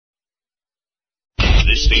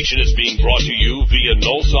This station is being brought to you via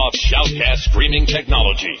Nullsoft Shoutcast streaming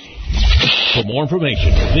technology. For more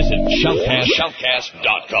information, visit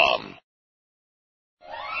shoutcast.com.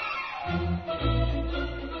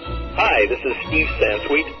 Hi, this is Steve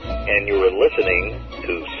Sansweet, and you are listening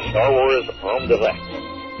to Star Wars en Direct.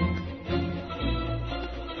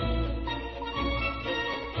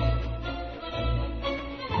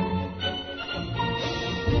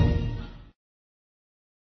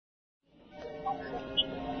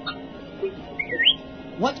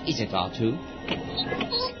 What is it, R2?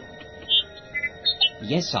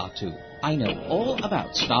 Yes, R2. I know all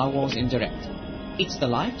about Star Wars in Direct. It's the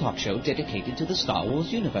live talk show dedicated to the Star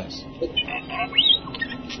Wars universe. A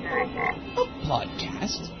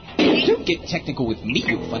podcast? Don't get technical with me,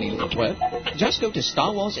 you funny little twerp. Just go to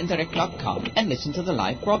StarWarsIndirect.com and listen to the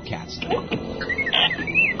live broadcast.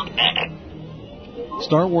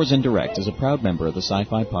 Star Wars in Direct is a proud member of the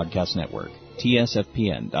Sci-Fi Podcast Network,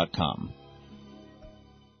 tsfpn.com.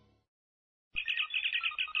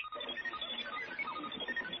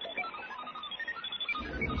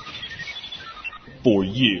 For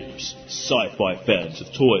years, sci-fi fans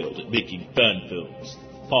have toiled at making fan films,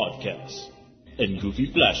 podcasts, and goofy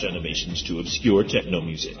flash animations to obscure techno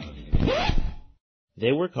music.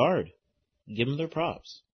 They work hard. Give them their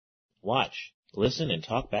props. Watch, listen, and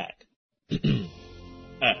talk back.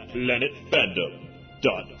 At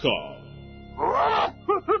planetfandom.com.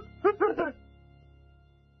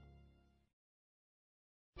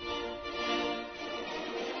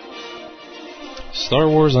 Star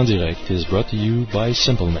Wars en Direct is brought to you by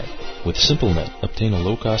SimpleNet. With SimpleNet, obtain a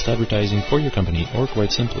low-cost advertising for your company or,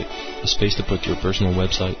 quite simply, a space to put your personal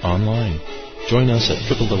website online. Join us at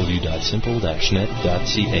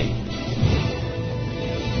www.simple-net.ca.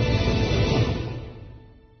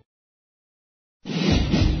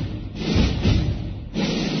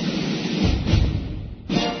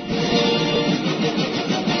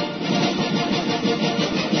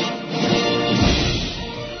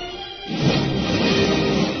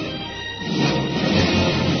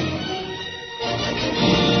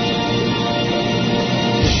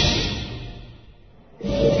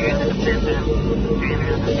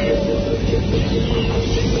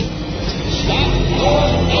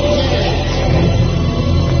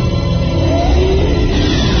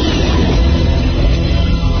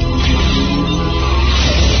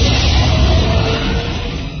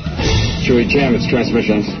 Jam its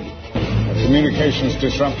transmissions. A communications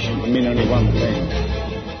disruption can mean only one thing.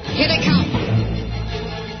 Here they come.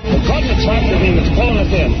 The coordinates mark the beam that's pulling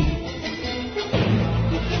us in.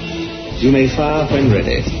 You may fire when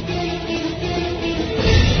ready.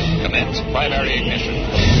 Commence primary ignition.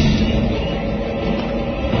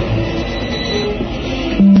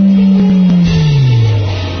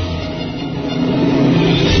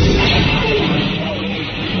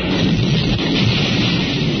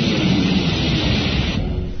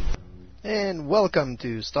 Welcome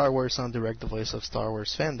to Star Wars on Direct, the voice of Star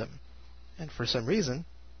Wars fandom. And for some reason,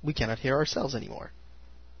 we cannot hear ourselves anymore.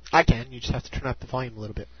 I can. You just have to turn up the volume a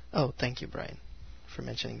little bit. Oh, thank you, Brian, for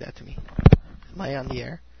mentioning that to me. Am I on the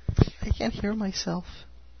air? I can't hear myself.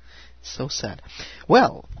 So sad.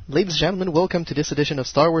 Well, ladies and gentlemen, welcome to this edition of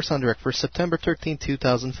Star Wars on Direct for September 13,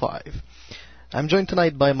 2005. I'm joined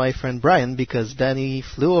tonight by my friend Brian because Danny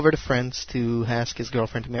flew over to France to ask his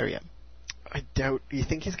girlfriend to marry him. I doubt. You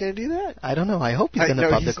think he's going to do that? I don't know. I hope he's going to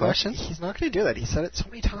pop the question. He's not going to do that. He said it so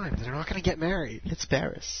many times. They're not going to get married. It's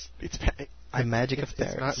Paris. It's the magic of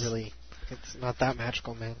Paris. It's not really. It's not that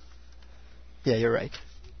magical, man. Yeah, you're right.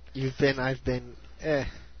 You've been. I've been.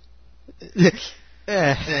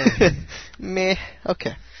 Meh.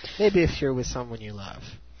 Okay. Maybe if you're with someone you love.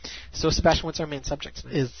 So, Sebastian, what's our main subject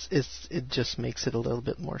tonight? It just makes it a little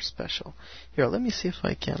bit more special. Here, let me see if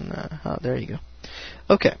I can... there you go.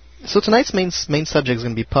 Okay, so tonight's main subject is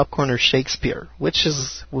going to be popcorn or Shakespeare, which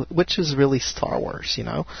is really Star Wars, you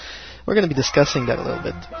know. We're going to be discussing that a little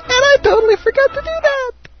bit. And I totally forgot to do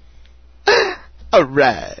that!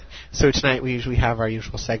 Alright. So tonight we usually have our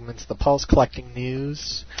usual segments, the Pulse Collecting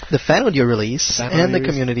News, the Fan Audio Release, and the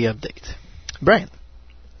Community Update. Brian,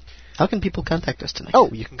 how can people contact us tonight? Oh,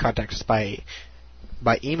 you can contact us by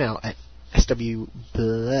email at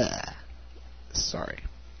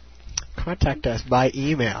Contact us by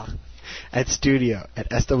email at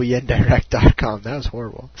studio@swindirect.com. That was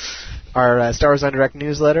horrible. Our Star Wars on Direct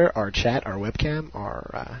newsletter, our chat, our webcam,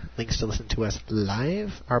 our links to listen to us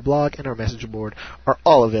live, our blog, and our message board are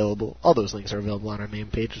all available. All those links are available on our main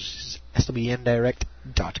page, which is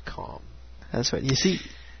swindirect.com. That's right. You see...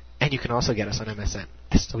 And you can also get us on MSN,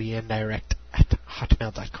 swindirect at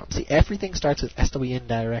hotmail.com. See, everything starts with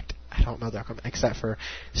swindirect at hotmail.com, except for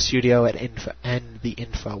studio at info and the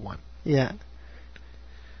info one. Yeah.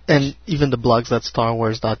 And even the blogs at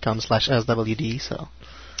starwars.com/swd, so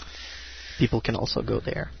people can also go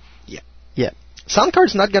there. Yeah. Yeah. Sound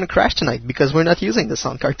card's not going to crash tonight because we're not using the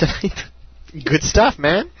sound card tonight. Good stuff,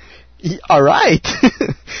 man. All right.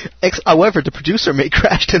 However, the producer may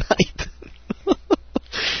crash tonight.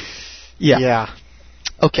 Yeah.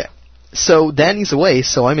 Okay. So Danny's away,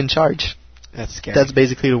 so I'm in charge. That's scary. That's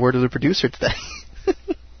basically the word of the producer today.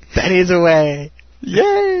 Danny's away.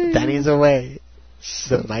 Yay! Danny's away.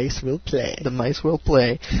 The mice will play. The mice will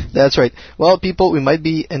play. That's right. Well, people, we might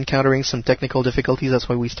be encountering some technical difficulties. That's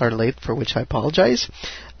why we started late, for which I apologize.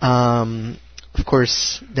 Of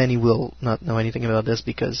course, Danny will not know anything about this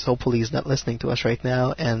because hopefully he's not listening to us right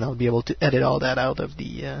now, and I'll be able to edit all that out of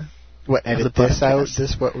the... What, edit this out?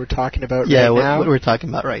 This what we're talking about right now? Yeah, what we're talking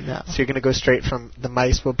about right now. So you're going to go straight from the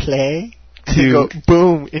mice will play to go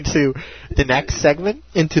boom into the next segment?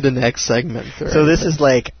 Into the next segment. Right? So this is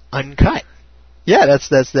like uncut. Yeah,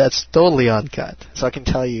 that's totally uncut. So I can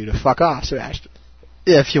tell you to fuck off, Sebastian.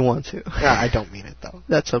 Yeah, if you want to. Yeah, I don't mean it, though.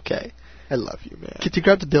 That's okay. I love you, man. Could you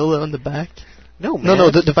grab the dildo on the back? No, man. No,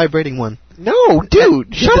 the vibrating one. No,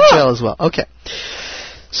 dude, shut the up. gel as well. Okay.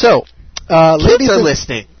 So, ladies are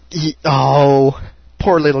listening. Oh,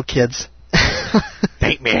 poor little kids.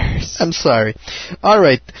 Nightmares. I'm sorry. All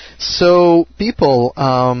right. So, people,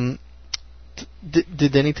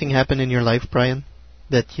 did anything happen in your life, Brian,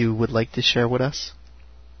 that you would like to share with us?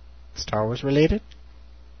 Star Wars related?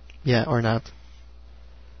 Yeah, or not?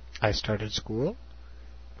 I started school.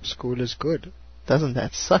 School is good. Doesn't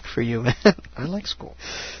that suck for you, man? I like school.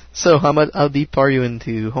 So, how deep are you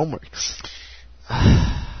into homeworks?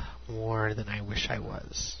 More than I wish I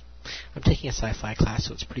was. I'm taking a sci-fi class,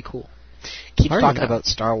 so it's pretty cool. Keep talking about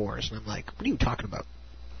Star Wars, and I'm like, what are you talking about?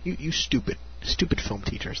 You stupid film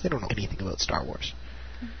teachers. They don't know anything about Star Wars.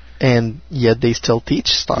 And yet they still teach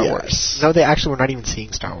Star Wars. No, they actually were not even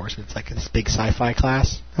seeing Star Wars. It's like this big sci-fi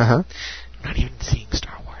class. Uh-huh. We're not even seeing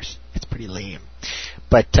Star Wars. It's pretty lame.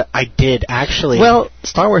 But I did actually... Well,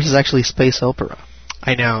 Star Wars is actually space opera.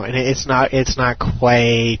 I know, and it's not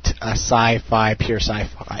quite a sci-fi, pure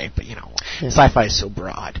sci-fi, but sci-fi is so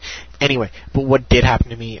broad. Anyway, but what did happen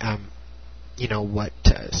to me,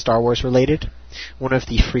 Star Wars related? One of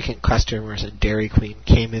the frequent customers at Dairy Queen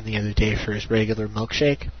came in the other day for his regular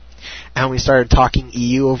milkshake, and we started talking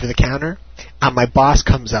EU over the counter, and my boss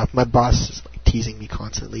comes up. My boss is teasing me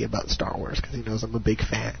constantly about Star Wars because he knows I'm a big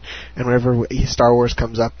fan, and whenever Star Wars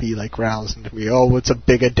comes up, he growls into me, "Oh, it's a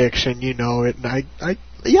big addiction, you know it." And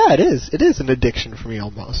yeah, it is an addiction for me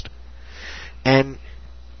almost. And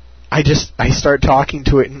I start talking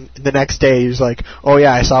to it, and the next day he's like, "Oh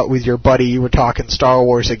yeah, I saw it with your buddy. You were talking Star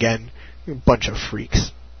Wars again." You're a bunch of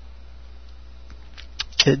freaks.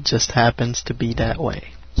 It just happens to be that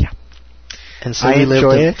way. Yeah. And so I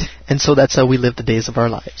enjoy it. And so that's how we live the days of our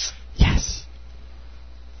lives. Yes.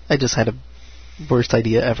 I just had a worst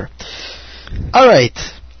idea ever. All right.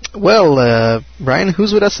 Well, Brian,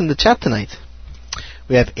 who's with us in the chat tonight?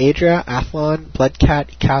 We have Adria, Athlon, Bloodcat,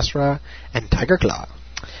 Ikasra, and Tiger Claw.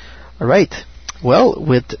 All right. Well,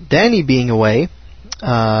 with Danny being away,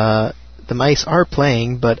 the mice are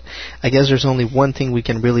playing, but I guess there's only one thing we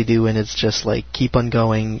can really do, and it's just keep on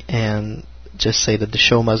going and just say that the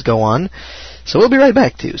show must go on. So we'll be right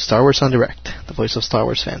back to Star Wars on Direct, the voice of Star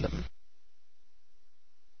Wars fandom.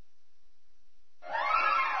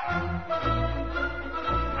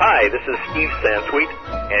 Hi, this is Steve Sansweet,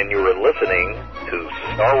 and you are listening to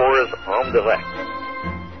Star Wars on Direct.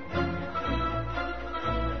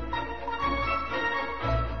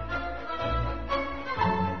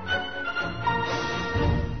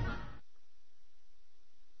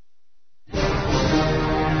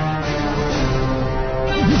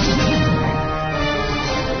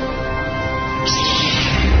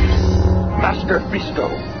 Master Fisto,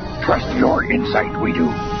 trust your insight, we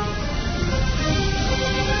do.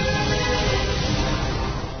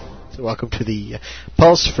 So welcome to the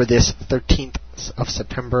Pulse for this 13th of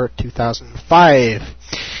September 2005.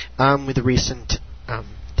 With the recent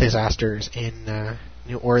disasters in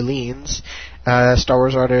New Orleans, Star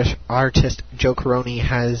Wars artist Joe Caroni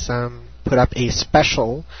has put up a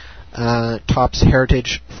special Topps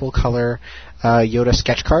Heritage full-color Yoda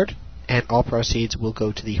sketch card, and all proceeds will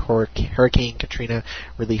go to the Hurricane Katrina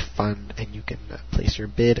Relief Fund, and you can place your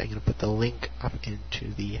bid. I'm going to put the link up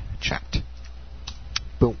into the chat.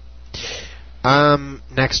 Boom.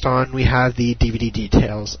 Next on, we have the DVD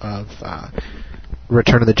details of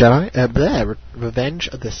Return of the Jedi. Revenge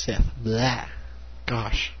of the Sith. Blah.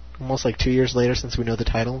 Gosh. almost like 2 years later since we know the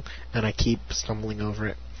title, and I keep stumbling over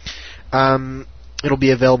it. It'll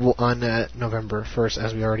be available on November 1st,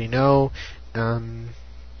 as we already know.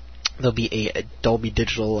 There'll be a Dolby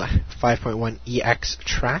Digital 5.1 EX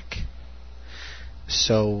track,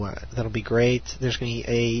 so that'll be great. There's going to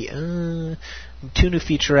be two new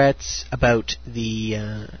featurettes about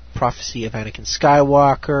the prophecy of Anakin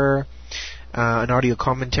Skywalker, an audio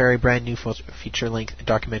commentary, brand new feature-length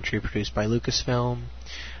documentary produced by Lucasfilm.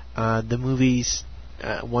 The movies,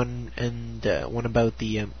 one about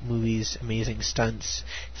the movie's amazing stunts,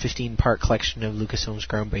 15-part collection of Lucasfilm's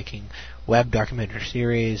groundbreaking web documentary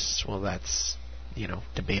series. Well, that's,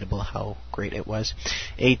 debatable how great it was.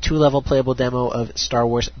 A 2-level playable demo of Star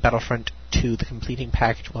Wars Battlefront 2, the completing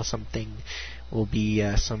package, while something will be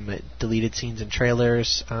some deleted scenes and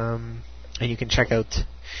trailers. And you can check out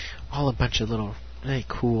a bunch of little really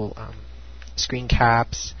cool screen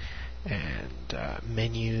caps and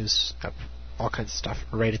menus, all kinds of stuff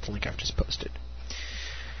right at the link I've just posted.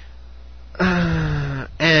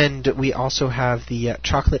 And we also have the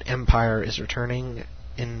Chocolate Empire is returning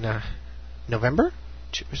in November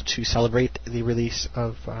to celebrate the release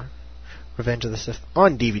of Revenge of the Sith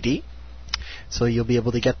on DVD. So you'll be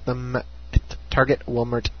able to get them at Target,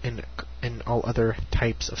 Walmart, and all other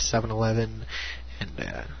types of 7-Eleven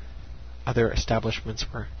and other establishments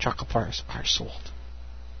where chocolate bars are sold.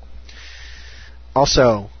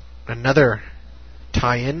 Also, another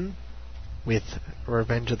tie-in with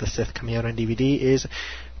Revenge of the Sith coming out on DVD is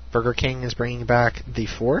Burger King is bringing back the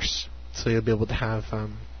Force, so you'll be able to have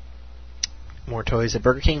more toys at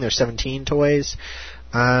Burger King. There's 17 toys.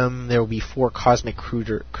 There will be 4 Cosmic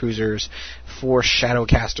Cruisers, 4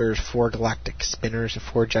 Shadowcasters, 4 Galactic Spinners,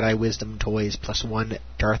 4 Jedi Wisdom toys, plus 1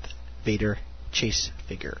 Darth Vader chase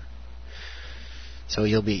figure. So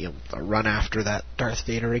you'll be able to run after that Darth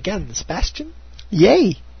Vader again. Sebastian?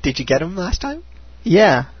 Yay! Did you get him last time?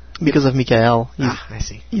 Yeah, because of Mikael. I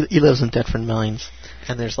see. He lives in Deptford Mines.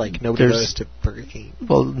 And there's nobody goes to Burger King.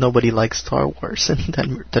 Well, nobody likes Star Wars in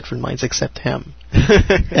Deptford Mines except him.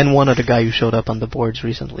 And one other guy who showed up on the boards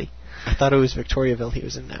recently. I thought it was Victoriaville he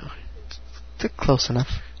was in now. Close enough.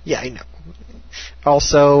 Yeah, I know.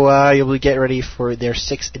 Also, you'll get ready for their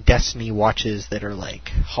 6 Destiny watches that are like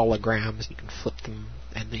holograms. You can flip them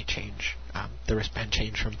and they change. The wristband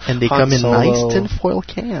change from and they Han come in Solo. nice tinfoil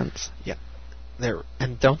cans. Yeah.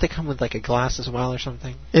 And don't they come with a glass as well or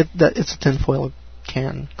something? It's a tinfoil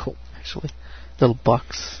can. Cool. Actually. Little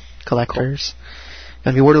box collectors. Cool.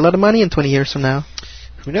 Gonna be worth a lot of money in 20 years from now.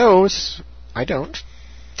 Who knows? I don't.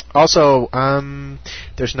 Also,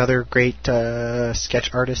 there's another great sketch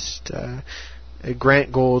artist,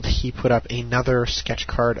 Grant Gold. He put up another sketch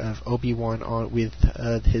card of Obi-Wan with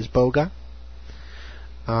his boga.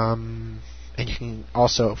 And you can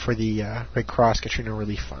also, for the Red Cross Katrina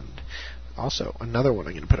Relief Fund, also another one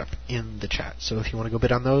I'm going to put up in the chat. So if you want to go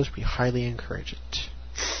bid on those, we highly encourage it.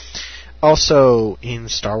 Also, in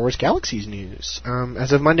Star Wars Galaxies news,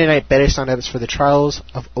 as of Monday night, beta sign-ups for the Trials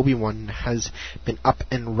of Obi-Wan has been up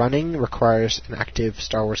and running. Requires an active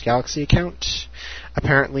Star Wars Galaxy account.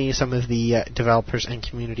 Apparently, some of the developers and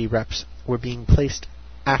community reps were being placed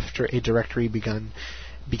after a directory began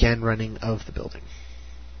running of the building.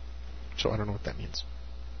 So I don't know what that means.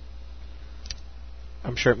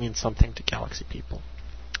 I'm sure it means something to Galaxy people.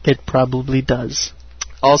 It probably does.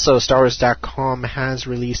 Also, StarWars.com has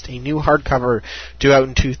released a new hardcover due out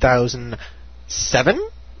in 2007,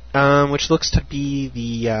 which looks to be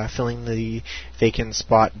the filling the vacant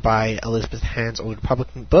spot by Elizabeth Hand's Old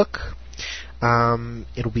Republican book.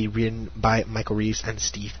 It'll be written by Michael Reeves and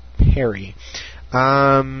Steve Perry.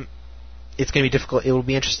 It's going to be difficult. It will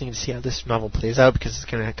be interesting to see how this novel plays out because it's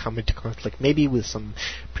going to come into conflict maybe with some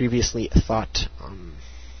previously thought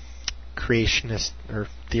creationist or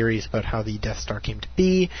theories about how the Death Star came to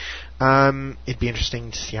be. It'd be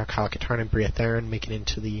interesting to see how Kyle Katarn and Bria Theron make it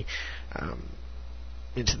into the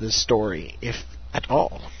story, if at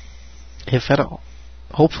all. If at all.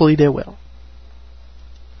 Hopefully they will.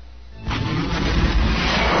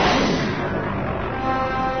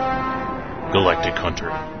 Galactic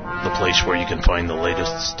Hunter, the place where you can find the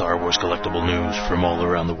latest Star Wars collectible news from all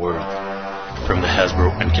around the world. From the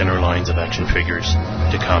Hasbro and Kenner lines of action figures,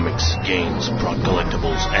 to comics, games, prop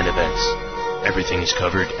collectibles, and events, everything is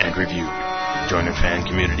covered and reviewed. Join our fan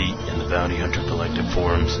community in the Bounty Hunter Collective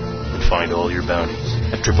forums and find all your bounties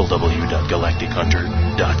at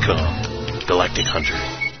www.galactichunter.com. Galactic Hunter,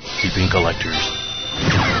 keeping collectors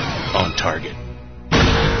on target.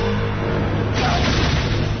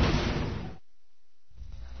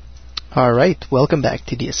 Alright, welcome back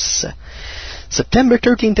to this September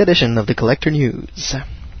 13th edition of the Collector News.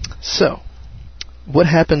 So, what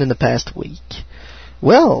happened in the past week?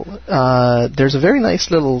 Well, there's a very nice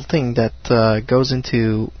little thing that goes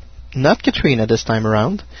into not Katrina this time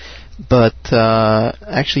around, but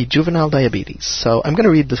actually juvenile diabetes. So I'm going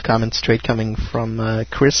to read this comment straight coming from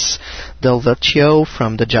Chris Del Vecchio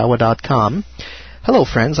from thejawa.com. Hello,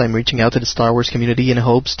 friends. I'm reaching out to the Star Wars community in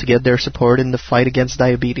hopes to get their support in the fight against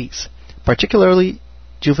diabetes, particularly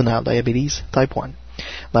juvenile diabetes type 1.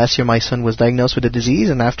 Last year, my son was diagnosed with the disease,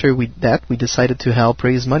 and after we decided to help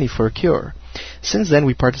raise money for a cure. Since then,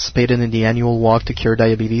 we participated in the annual Walk to Cure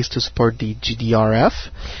Diabetes to support the GDRF,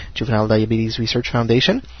 Juvenile Diabetes Research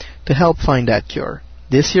Foundation, to help find that cure.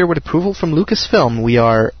 This year, with approval from Lucasfilm, we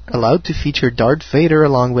are allowed to feature Darth Vader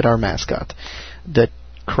along with our mascot, the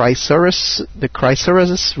Chrysosaurus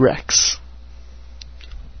Rex.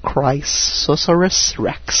 Chrysosaurus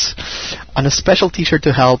Rex, on a special t-shirt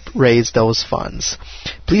to help raise those funds.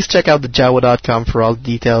 Please check out thejawa.com for all the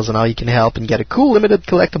details on how you can help and get a cool limited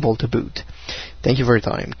collectible to boot. Thank you for your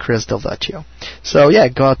time, Chris Del Vecchio. So yeah,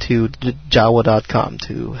 go to thejawa.com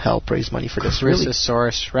to help raise money for this.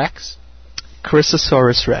 Chrysosaurus Rex?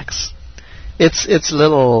 Chrysosaurus Rex. It's a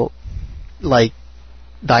little, like,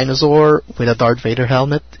 dinosaur with a Darth Vader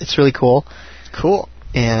helmet. It's really cool. Cool.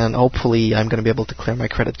 And hopefully I'm going to be able to clear my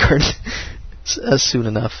credit card soon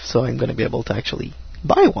enough, so I'm going to be able to actually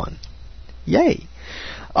buy one. Yay!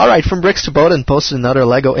 Alright, from Bricks to Bowden posted another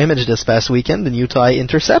LEGO image this past weekend, the new toy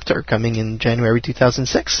Interceptor, coming in January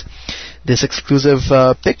 2006. This exclusive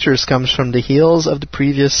pictures comes from the heels of the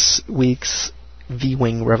previous week's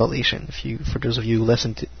V-Wing revelation. For those of you who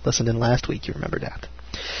listened in last week, you remember that.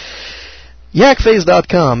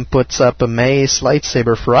 YakFace.com puts up a Mace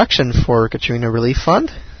lightsaber for auction for Katrina Relief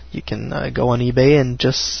Fund. You can go on eBay and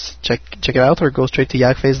just check it out, or go straight to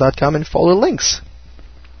YakFace.com and follow the links.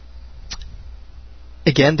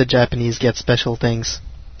 Again, the Japanese get special things.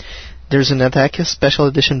 There's an Attack Special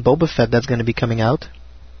Edition Boba Fett that's going to be coming out.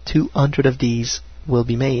 200 of these will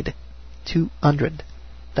be made. 200.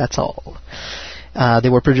 That's all. They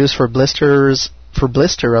were produced for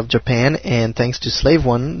Blister of Japan, and thanks to Slave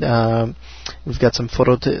One, we've got some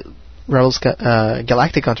photo to Rebels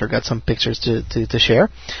Galactic Hunter got some pictures to share.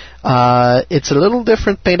 It's a little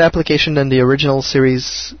different paint application than the original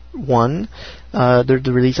Series 1,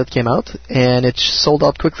 the release that came out, and it sold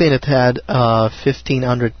out quickly, and it had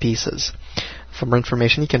 1,500 pieces. For more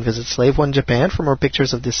information, you can visit Slave One Japan for more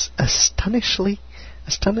pictures of this astonishingly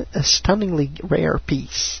rare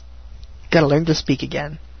piece. Gotta learn to speak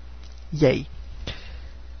again. Yay.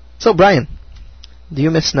 So, Brian, do you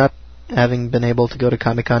miss not having been able to go to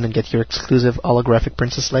Comic-Con and get your exclusive holographic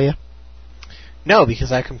Princess Leia? No,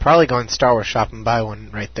 because I can probably go in Star Wars shop and buy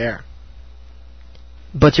one right there.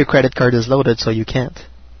 But your credit card is loaded, so you can't.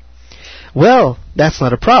 Well, that's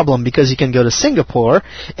not a problem, because you can go to Singapore,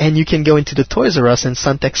 and you can go into the Toys R Us in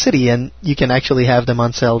Suntec City, and you can actually have them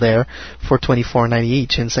on sale there for $24.90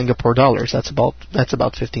 each in Singapore dollars. That's about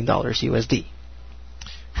 $15 USD.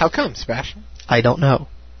 How come, Sebastian? I don't know.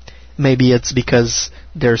 Maybe it's because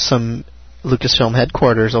there's some Lucasfilm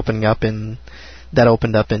headquarters opened up in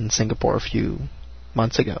Singapore a few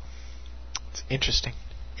months ago. It's interesting,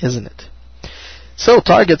 isn't it? So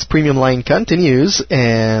Target's premium line continues,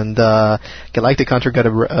 and Galactic Hunter got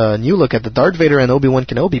a new look at the Darth Vader and Obi-Wan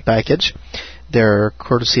Kenobi package. They're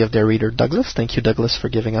courtesy of their reader Douglas. Thank you, Douglas, for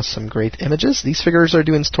giving us some great images. These figures are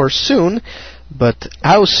due in store soon, but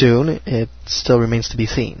how soon, it still remains to be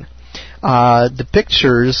seen. The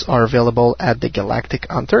pictures are available at the Galactic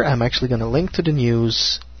Hunter. I'm actually going to link to the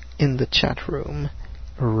news in the chat room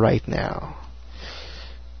right now.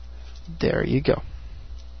 There you go.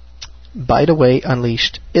 By the way,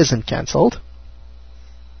 Unleashed isn't cancelled.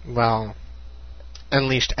 Well,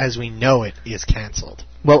 Unleashed as we know it is cancelled.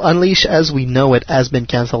 Well, Unleashed as we know it has been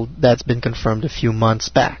cancelled. That's been confirmed a few months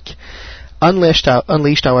back.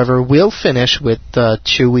 Unleashed, however, will finish with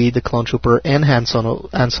Chewie, the Clone Trooper, and Han Solo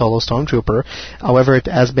Stormtrooper. However, it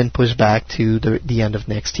has been pushed back to the end of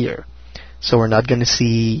next year. So we're not going to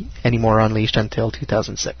see any more Unleashed until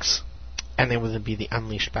 2006. And they will be the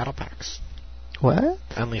Unleashed Battle Packs. What?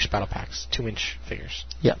 Unleashed Battle Packs, 2-inch figures.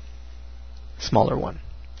 Yeah. Smaller one.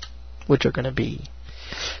 Which are going to be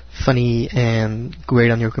funny and great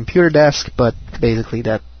on your computer desk, but basically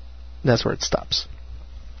that's where it stops.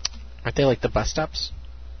 Aren't they like the bus stops?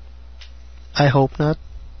 I hope not.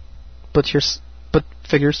 Put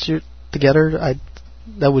figures together,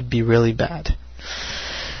 that would be really bad.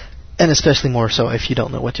 And especially more so if you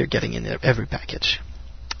don't know what you're getting in every package.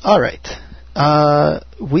 Alright.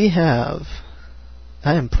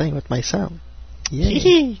 I am playing with my sound.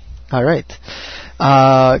 Yay. Alright.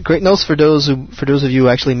 Great news for those of you who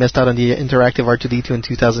actually missed out on the interactive R2-D2 in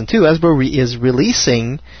 2002. Hasbro is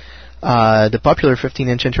releasing the popular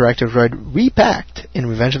 15-inch interactive droid repacked in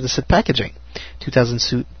Revenge of the Sith packaging.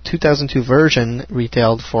 2002 version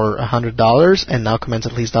retailed for $100 and now commands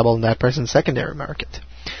at least double that price in the secondary market.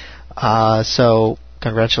 So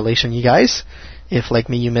congratulations, you guys. If, like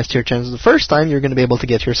me, you missed your chance the first time, you're going to be able to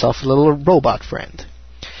get yourself a little robot friend.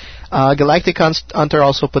 Galactic Hunter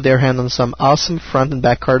also put their hand on some awesome front and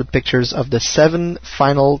back carded pictures of the 7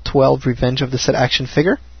 final 12 Revenge of the Sith action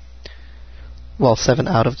figure. Well, 7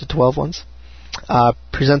 out of the 12 ones.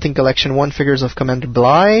 Presenting Collection 1 figures of Commander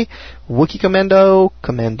Bly, Wookiee Commando,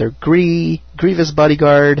 Commander Gree, Grievous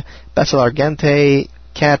Bodyguard, Basilar Gente,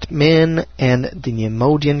 Cat Min, and the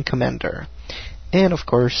Neimoidian Commander. And, of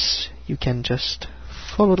course, you can just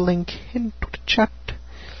follow the link into the chat,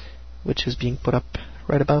 which is being put up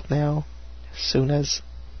right about now, as soon as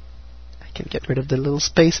I can get rid of the little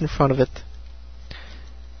space in front of it.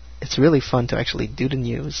 It's really fun to actually do the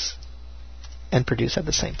news and produce at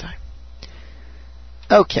the same time.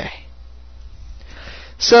 Okay.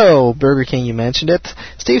 So, Burger King, you mentioned it.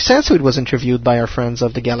 Steve Sansweet was interviewed by our friends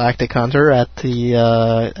of the Galactic Hunter at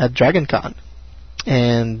Dragon Con.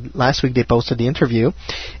 And last week they posted the interview.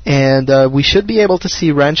 And we should be able to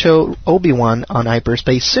see Rancho Obi-Wan on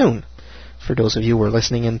hyperspace soon. For those of you who were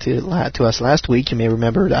listening to us last week, you may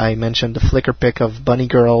remember that I mentioned the Flickr pic of Bunny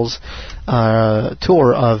Girl's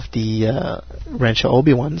tour of the Rancho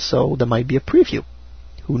Obi-Wan, so there might be a preview.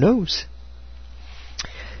 Who knows?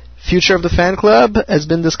 Future of the fan club has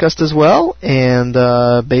been discussed as well, and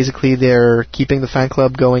basically they're keeping the fan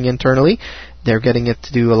club going internally. They're getting it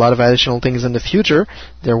to do a lot of additional things in the future.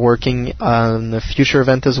 They're working on the future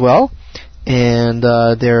event as well, and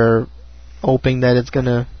they're hoping that it's going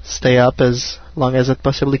to stay up as long as it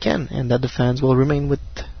possibly can, and that the fans will remain with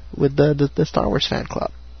the Star Wars fan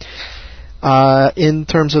club. In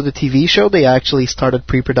terms of the TV show, they actually started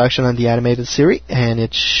pre-production on the animated series, and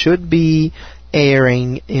it should be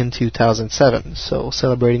airing in 2007. So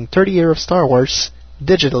celebrating 30 years of Star Wars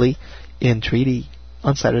digitally in 3D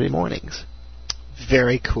on Saturday mornings.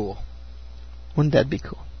 Very cool. Wouldn't that be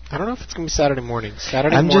cool? I don't know if it's going to be Saturday mornings.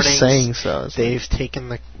 I'm just saying so. They've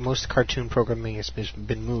taken most cartoon programming has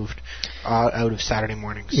been moved out of Saturday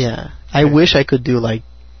mornings. Yeah. I wish I could do like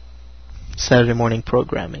Saturday morning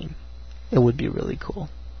programming. It would be really cool.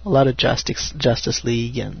 A lot of Justice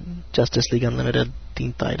League and Justice League Unlimited,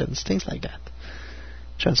 Teen Titans, things like that.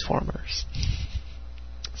 Transformers.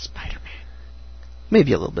 Spider-Man.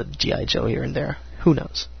 Maybe a little bit of G.I. Joe here and there. Who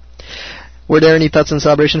knows? Were there any thoughts on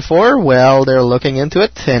Celebration 4? Well, they're looking into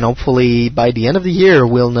it, and hopefully by the end of the year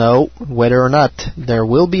we'll know whether or not there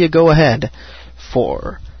will be a go-ahead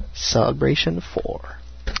for Celebration 4.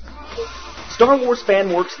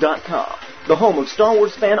 StarWarsFanWorks.com, the home of Star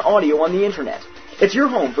Wars fan audio on the Internet. It's your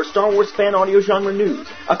home for Star Wars fan audio genre news,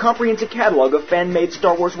 a comprehensive catalog of fan-made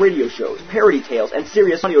Star Wars radio shows, parody tales, and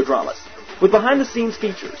serious audio dramas. With behind-the-scenes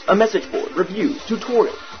features, a message board, reviews,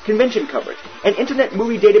 tutorials, convention coverage, an Internet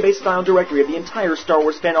movie database-style directory of the entire Star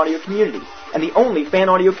Wars fan audio community, and the only fan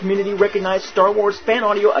audio community-recognized Star Wars Fan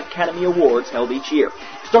Audio Academy Awards held each year.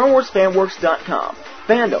 StarWarsFanWorks.com.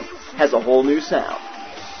 Fandom has a whole new sound.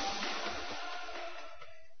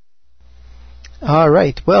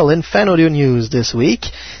 Alright, well, in fan audio news this week,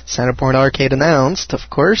 Centerpoint Arcade announced, of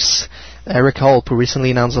course, Eric Holp, who recently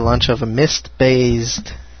announced the launch of a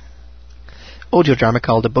Myst-based audio drama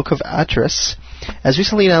called The Book of Atris, has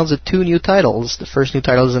recently announced 2 new titles. The first new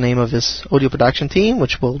title is the name of his audio production team,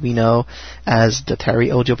 which we know as the Terry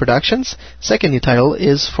Audio Productions. Second new title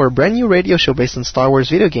is for a brand new radio show based on Star Wars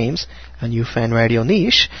video games, a new fan radio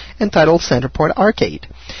niche, entitled Centerpoint Arcade.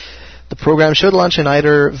 The program should launch in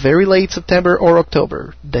either very late September or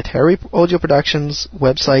October. The Terry Audio Productions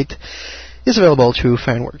website is available through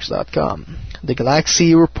fanworks.com. The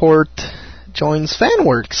Galaxy Report joins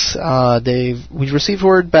Fanworks. We received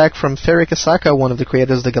word back from Ferry Kasaka, one of the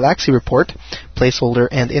creators of the Galaxy Report, placeholder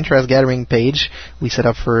and interest gathering page we set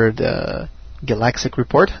up for the Galaxic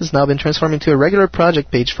Report has now been transformed into a regular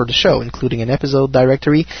project page for the show, including an episode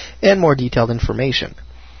directory and more detailed information.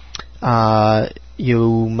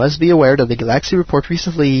 You must be aware that the Galaxy Report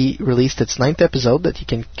recently released its 9th episode, that you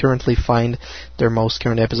can currently find their most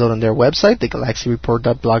current episode on their website,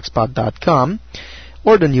 thegalaxyreport.blogspot.com,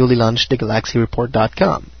 or the newly launched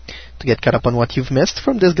thegalaxyreport.com, to get caught up on what you've missed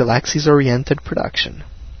from this Galaxies-oriented production.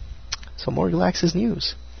 So more Galaxies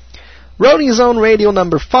news. Roni Zone Radio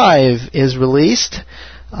number 5 is released.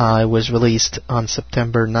 It was released on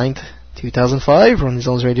September 9th, 2005, Ronnie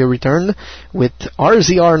Zone's Radio returned with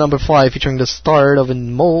RZR number 5, featuring the start of a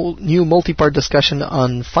new multi-part discussion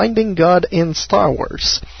on finding God in Star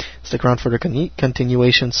Wars. Stick around for the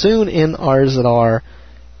continuation soon in RZR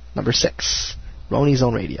number 6, Ronnie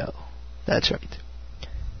Zone Radio. That's right.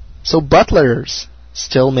 So Butlers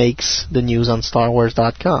still makes the news on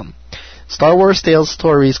StarWars.com. Star Wars Tales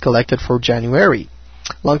stories collected for January.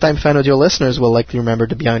 Longtime Fan Audio listeners will likely remember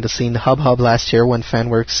the behind-the-scene hub last year when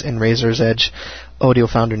FanWorks and Razor's Edge audio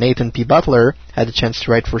founder Nathan P. Butler had the chance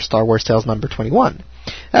to write for Star Wars Tales number 21.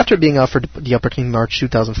 After being offered the opportunity in March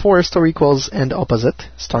 2004, a story equals and opposite,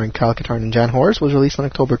 starring Kyle Katarn and Jan Horst, was released in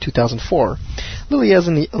October 2004, a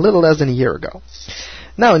little less than a year ago.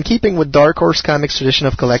 Now, in keeping with Dark Horse Comics' tradition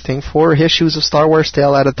of collecting 4 issues of Star Wars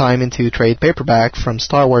Tale at a time into trade paperback from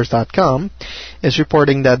StarWars.com, is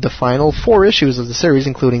reporting that the final 4 issues of the series,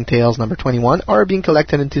 including Tales number 21, are being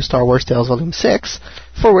collected into Star Wars Tales Volume 6,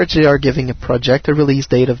 for which they are giving a projected release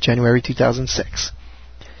date of January 2006.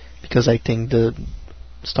 Because I think the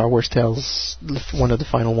Star Wars Tales, one of the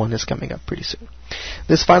final one, is coming up pretty soon.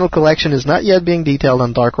 This final collection is not yet being detailed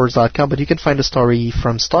on DarkHorse.com, but you can find a story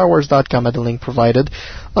from StarWars.com at the link provided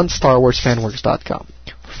on StarWarsFanWorks.com.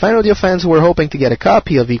 For Fan Audio fans who are hoping to get a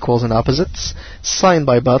copy of Equals and Opposites, signed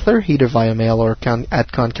by Butler, either via mail or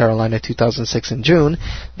at Con Carolina 2006 in June,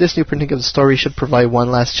 this new printing of the story should provide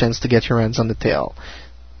one last chance to get your hands on the tale.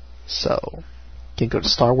 So, you can go to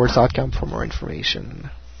StarWars.com for more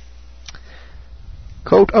information.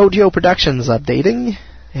 Code Audio Productions updating.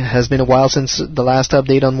 It has been a while since the last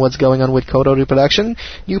update on what's going on with Code Audio Production.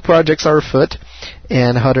 New projects are afoot,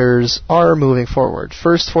 and others are moving forward.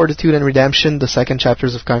 First, Fortitude and Redemption, the second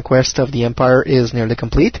chapters of Conquest of the Empire, is nearly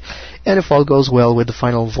complete, and if all goes well with the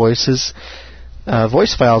final voice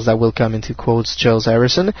files that will come into quotes Joe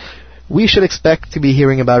Harrison, we should expect to be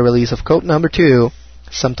hearing about a release of Code number 2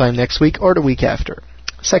 sometime next week or the week after.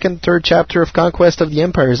 Second, third chapter of Conquest of the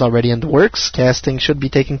Empire is already in the works. Casting should be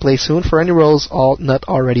taking place soon for any roles not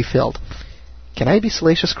already filled. Can I be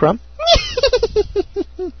Salacious Crumb?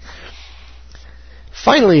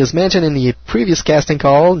 Finally, as mentioned in the previous casting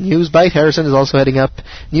call, Newsbite Harrison is also heading up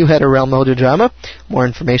new head of Realm Audio Drama. More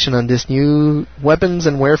information on this new weapons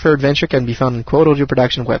and warfare adventure can be found on Quote Audio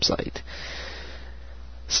Production website.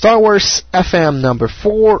 Star Wars FM number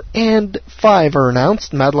 4 and 5 are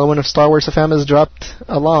announced. Matt Lowen of Star Wars FM has dropped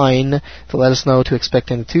a line to let us know to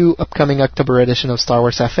expect in the 2 upcoming October edition of Star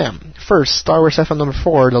Wars FM. First, Star Wars FM number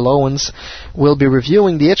 4, the Lowens will be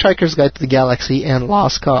reviewing The Hitchhiker's Guide to the Galaxy and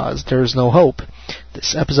Lost Cause, There's No Hope.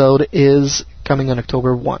 This episode is coming on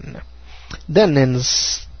October 1. Then in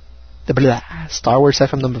Star Wars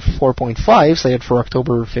FM number 4.5, slated for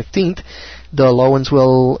October 15th, the Lowens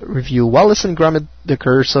will review Wallace and Gromit, The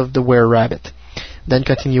Curse of the Were-Rabbit. Then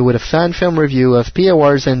continue with a fan film review of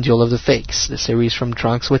P.O.R.'s and Duel of the Fakes, the series from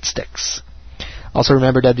Trunks with Sticks. Also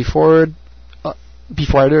remember that before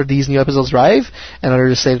either of these new episodes arrive, another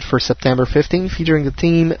is slated for September 15th, featuring the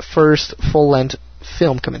team first full-length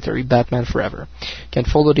film commentary, Batman Forever. You can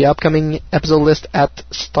follow the upcoming episode list at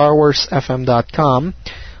StarWarsFM.com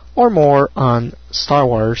or more on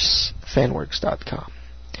StarWarsFanWorks.com.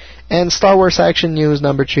 And Star Wars Action News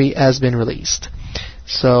number 3 has been released.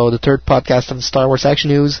 So the third podcast of the Star Wars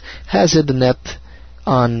Action News has hit the net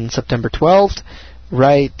on September 12th,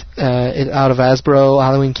 right out of Hasbro,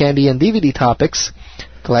 Halloween candy, and DVD topics.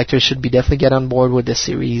 Collectors should be definitely get on board with this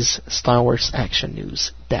series, Star Wars Action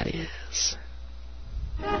News, that is.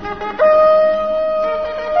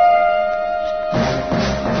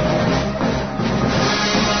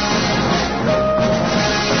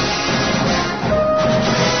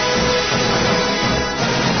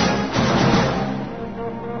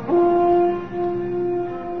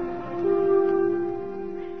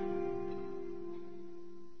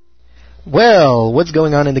 Well, what's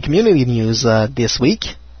going on in the community news this week?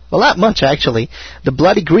 Well, not much, actually. The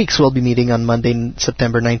Bloody Greeks will be meeting on Monday,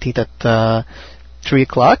 September 19th at 3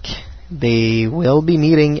 o'clock. They will be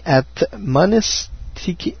meeting at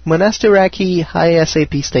Monastiraki High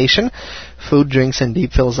SAP Station. Food, drinks, and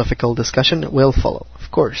deep philosophical discussion will follow.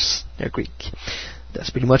 Of course, they're Greek. That's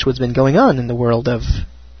pretty much what's been going on in the world of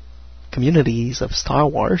communities of Star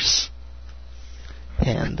Wars.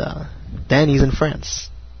 And Danny's in France.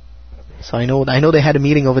 So I know they had a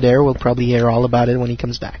meeting over there. We'll probably hear all about it when he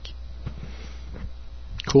comes back.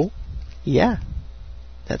 Cool. Yeah.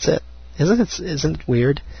 That's it. Isn't it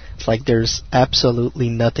weird? It's like there's absolutely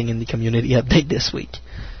nothing in the community update this week.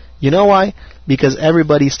 You know why? Because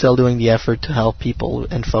everybody's still doing the effort to help people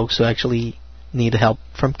and folks who actually need help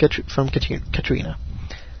from Katrina.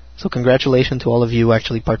 So congratulations to all of you who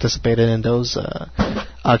actually participated in those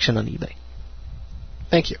auction on eBay.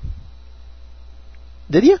 Thank you.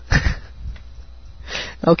 Did you?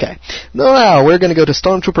 Okay. Now, we're going to go to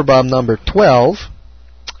Stormtrooper Bob number 12,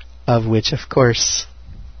 of which, of course,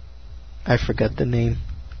 I forgot the name.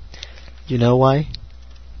 You know why?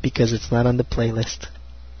 Because it's not on the playlist.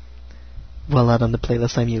 Well, not on the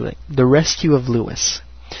playlist I'm using. The Rescue of Lewis.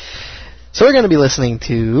 So we're going to be listening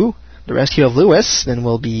to The Rescue of Lewis, then it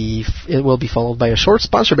will be followed by a short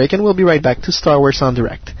sponsor break, and we'll be right back to Star Wars on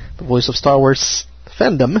Direct, the voice of Star Wars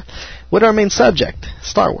fandom, with our main subject,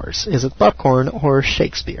 Star Wars. Is it popcorn or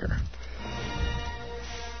Shakespeare?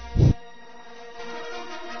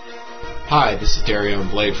 Hi, this is Darion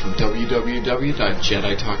Blade from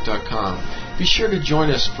www.jeditalk.com. Be sure to join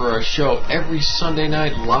us for our show every Sunday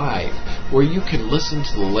night live, where you can listen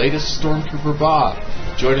to the latest Stormtrooper Bob.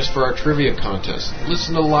 Join us for our trivia contest.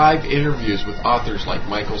 Listen to live interviews with authors like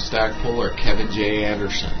Michael Stackpole or Kevin J.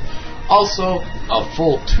 Anderson. Also, a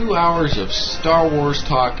full 2 hours of Star Wars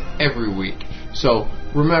talk every week. So,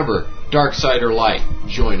 remember, dark side or light,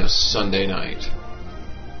 join us Sunday night.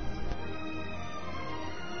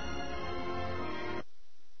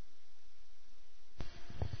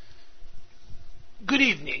 Good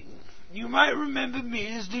evening. You might remember me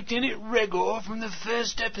as Lieutenant Regor from the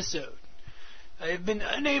first episode. I have been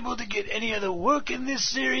unable to get any other work in this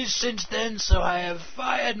series since then, so I have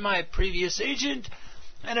fired my previous agent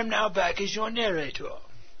and am now back as your narrator.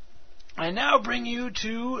 I now bring you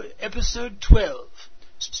to Episode 12,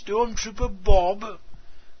 Stormtrooper Bob,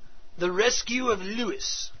 The Rescue of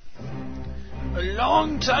Lewis. A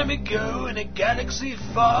long time ago, in a galaxy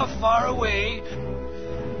far, far away,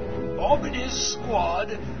 Bob and his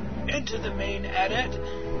squad enter the main AT-AT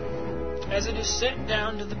as it is sent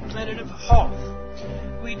down to the planet of Hoth.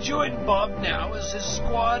 We join Bob now as his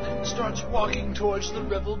squad starts walking towards the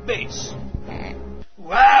rebel base.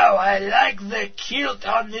 Wow, I like the kilt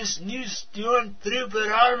on this new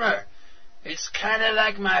Stormtrooper armor. It's kind of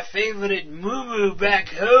like my favorite Moo-Moo back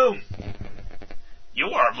home. You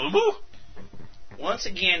are Moo-Moo? Once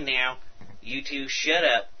again now, you two shut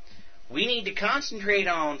up. We need to concentrate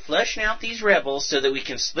on flushing out these rebels so that we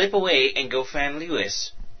can slip away and go find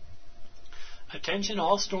Lewis. Attention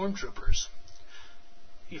all stormtroopers.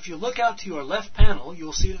 If you look out to your left panel,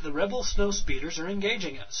 you'll see that the rebel snow speeders are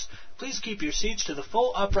engaging us. Please keep your seats to the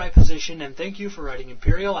full upright position, and thank you for riding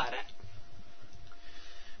Imperial AT-AT.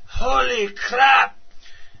 Holy crap!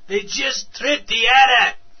 They just tripped the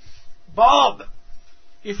AT-AT! Bob!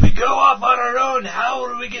 If we go off on our own, how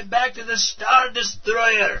will we get back to the Star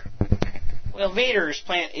Destroyer? Well, Vader's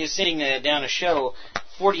plant is sitting down a shuttle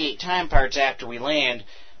 48 time parts after we land,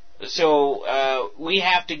 so we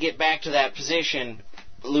have to get back to that position,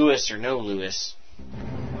 Lewis or no Lewis.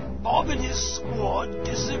 Bob and his squad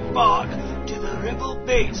disembark to the rebel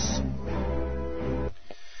base.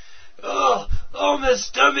 Oh, my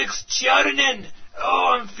stomach's churning.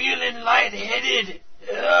 Oh, I'm feeling lightheaded.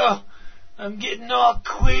 Oh, I'm getting all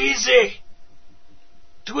queasy.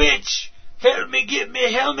 Twitch, help me get my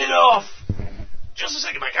helmet off. Just a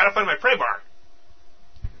second, I gotta find my prey bar.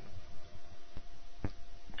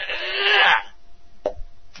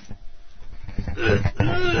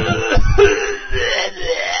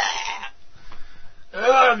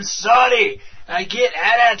 Oh, I'm sorry. I get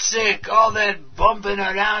AT-AT sick. All that bumping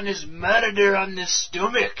around is murder on the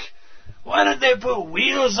stomach. Why don't they put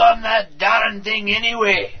wheels on that darn thing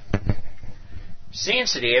anyway?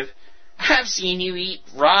 Sensitive? I've seen you eat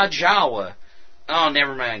raw Jawa. Oh,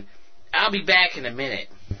 never mind. I'll be back in a minute.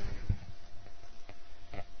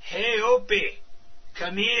 Hey, Opie,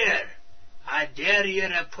 come here. I dare you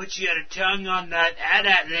to put your tongue on that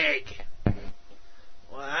AT-AT leg.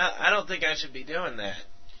 Well, I don't think I should be doing that.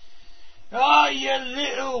 Oh, you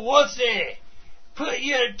little wussy. Put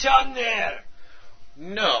your tongue there.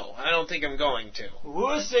 No, I don't think I'm going to.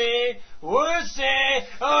 Wussy, wussy.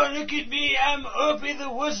 Oh, look at me. I'm Opie the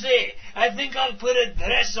wussy. I think I'll put a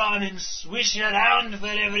dress on and swish around for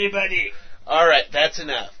everybody. All right, that's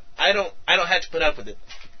enough. I don't have to put up with it.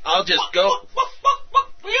 I'll just go.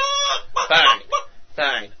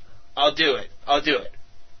 Fine. I'll do it.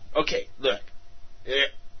 Okay, look.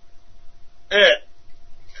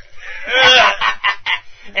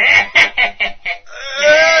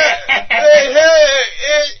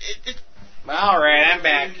 All right, I'm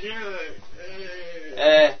back.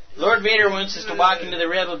 Lord Vader wants us to walk into the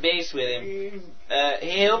rebel base with him.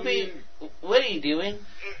 Hey, Opie, what are you doing?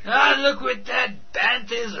 Ah, look what that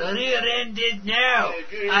Bantha's rear-ended now.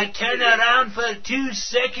 I turned around for 2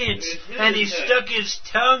 seconds, and he stuck his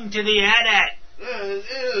tongue to the AT-AT.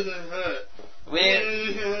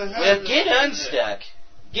 Well, get unstuck.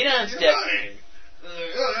 Get unstuck.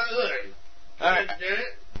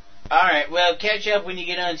 Alright, well, catch up when you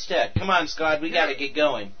get unstuck. Come on, squad, we gotta get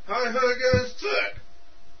going. How the hell I get unstuck?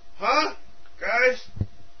 Huh? Guys?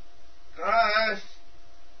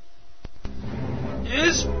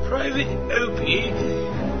 As Private Opie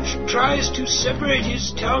tries to separate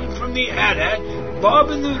his tongue from the AT-AT, Bob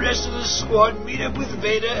and the rest of the squad meet up with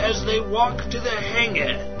Vader as they walk to the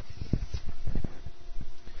hangar.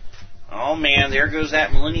 Oh man, there goes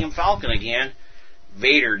that Millennium Falcon again.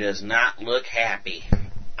 Vader does not look happy.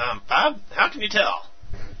 Bob, how can you tell?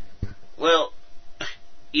 Well,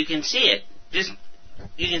 you can see it. You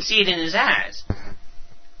can see it in his eyes.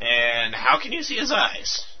 And how can you see his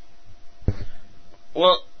eyes?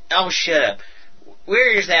 Well, oh, shut up.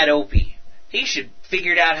 Where is that Opie? He should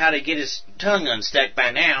figured out how to get his tongue unstuck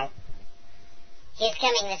by now. He's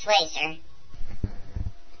coming this way, sir.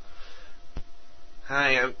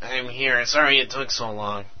 Hi, I'm here. Sorry it took so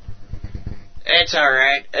long. That's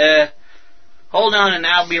alright. Hold on and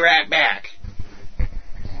I'll be right back.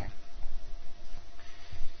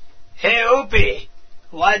 Hey, Opie,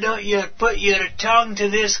 why don't you put your tongue to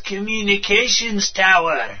this communications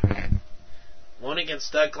tower? Won't it get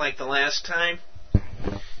stuck like the last time?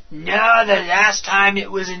 No, the last time it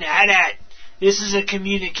was an AT-AT. This is a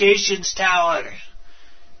communications tower.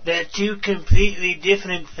 They're two completely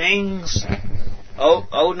different things.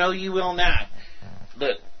 Oh, no, you will not.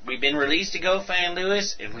 Look, we've been released to go find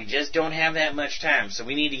Lewis, and we just don't have that much time, so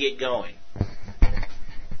we need to get going.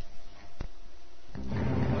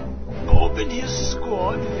 Bob and his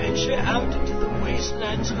squad venture out into the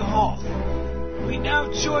wastelands of Hoth. We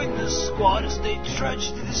now join the squad as they trudge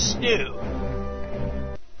through the snow.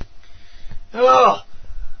 Oh,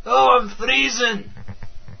 I'm freezing.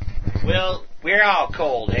 Well, we're all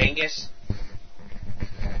cold, Angus.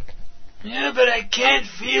 Yeah, but I can't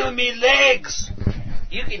feel me legs.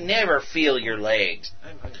 You can never feel your legs.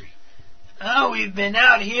 I'm hungry. Oh, we've been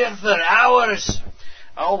out here for hours.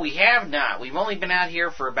 Oh, we have not. We've only been out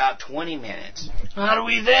here for about 20 minutes. Are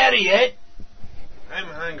we there yet? I'm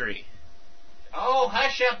hungry. Oh,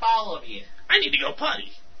 hush up, all of you. I need to go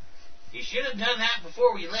potty. You should have done that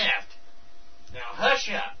before we left. Now hush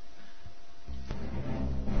up.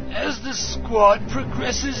 As the squad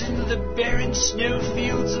progresses into the barren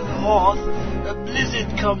snowfields of Hoth, a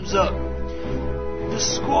blizzard comes up. The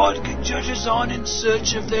squad judges on in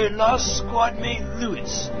search of their lost squad mate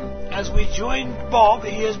Lewis. As we join Bob,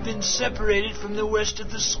 he has been separated from the rest of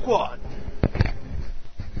the squad.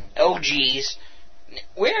 Oh, geez.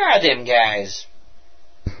 Where are them guys?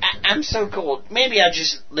 I'm so cold. Maybe I'll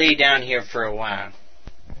just lay down here for a while.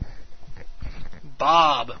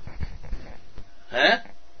 Bob. Huh?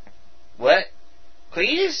 What?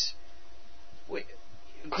 Cletus? Wait,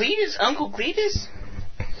 Cletus? Uncle Cletus?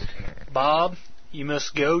 Bob, you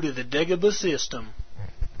must go to the Dagobah system.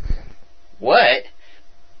 What?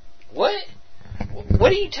 What?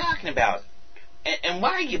 What are you talking about? And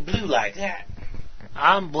why are you blue like that?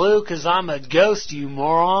 I'm blue 'cause I'm a ghost, you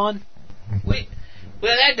moron. Wait,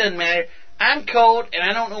 well, that doesn't matter. I'm cold, and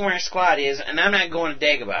I don't know where our squad is, and I'm not going to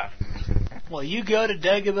Dagobah. Well, you go to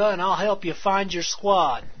Dagobah, and I'll help you find your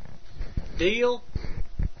squad. Deal?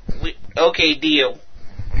 Okay, deal.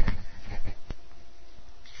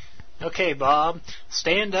 Okay, Bob.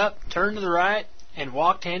 Stand up, turn to the right, and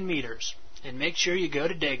walk 10 meters. And make sure you go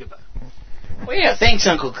to Dagobah. Well, yeah, thanks,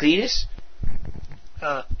 Uncle Cletus.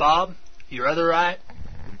 Bob, your other right.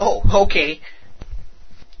 Oh, okay.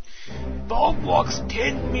 Bob walks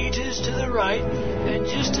 10 meters to the right, and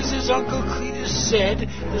just as his Uncle Cletus said,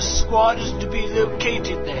 the squad is to be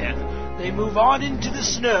located there. They move on into the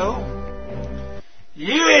snow.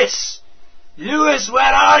 Lewis! Lewis,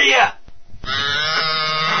 where are you?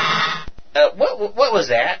 What was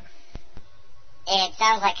that? It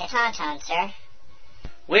sounds like a tauntaun, sir.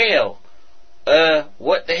 Well,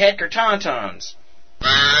 what the heck are tauntauns?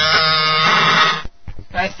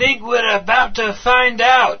 I think we're about to find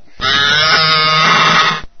out.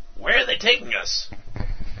 Where are they taking us?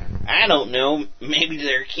 I don't know. Maybe to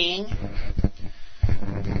their king?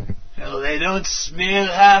 Well, they don't smell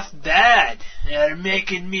half bad. They're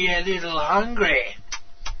making me a little hungry.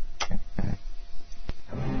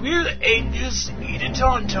 Will Angus eat a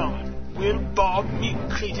tauntaun? Will Bob meet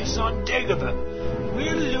Cletus on Dagobah?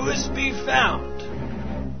 Will Lewis be found?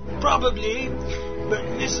 Probably, but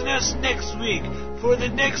listen us next week for the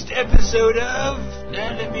next episode of...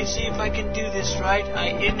 Now let me see if I can do this right. I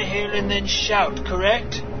inhale and then shout,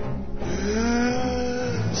 correct?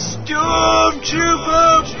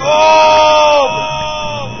 Stormtrooper Bob!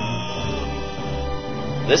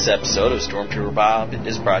 This episode of Stormtrooper Bob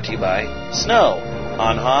is brought to you by Snow.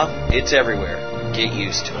 On Hoth, it's everywhere. Get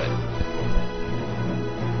used to it.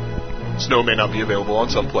 Snow may not be available on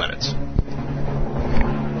some planets.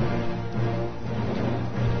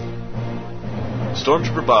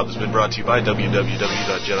 Stormtrooper Bob has been brought to you by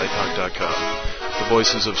www.jeditalk.com. The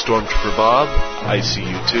voices of Stormtrooper Bob,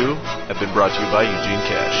 ICU2, have been brought to you by Eugene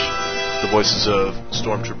Cash. The voices of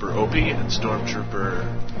Stormtrooper Opie and Stormtrooper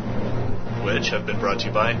Wedge have been brought to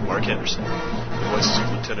you by Mark Henderson. The voices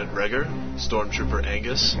of Lieutenant Reger, Stormtrooper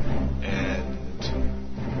Angus, and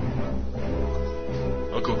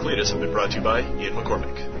Uncle Cletus have been brought to you by Ian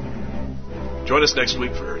McCormick. Join us next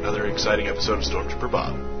week for another exciting episode of Stormtrooper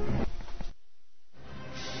Bob.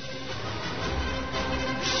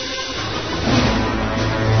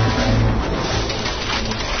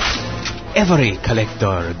 Every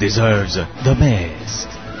collector deserves the best.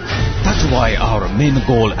 That's why our main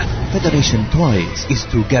goal at Federation Toys is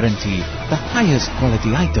to guarantee the highest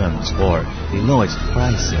quality items for the lowest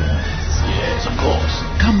prices. Yes, of course.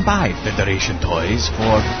 Come by Federation Toys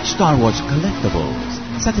for Star Wars collectibles.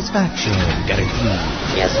 Satisfaction guaranteed.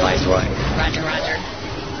 Yes, Viceroy. Roger, roger.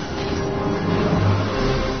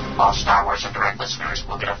 All Star Wars and Direct listeners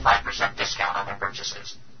will get a 5% discount on their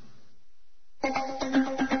purchases.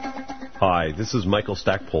 Hi, this is Michael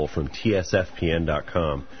Stackpole from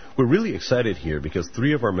TSFPN.com. We're really excited here because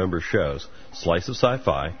 3 of our member shows, Slice of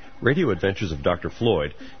Sci-Fi, Radio Adventures of Dr.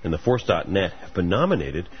 Floyd, and TheForce.net, have been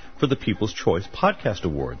nominated for the People's Choice Podcast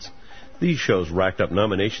Awards. These shows racked up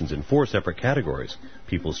nominations in 4 separate categories: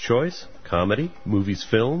 People's Choice, Comedy, Movies,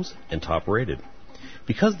 Films, and Top Rated.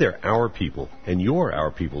 Because they're our people, and you're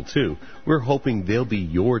our people too, we're hoping they'll be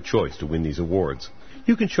your choice to win these awards.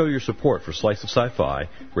 You can show your support for Slice of Sci-Fi,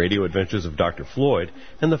 Radio Adventures of Dr. Floyd,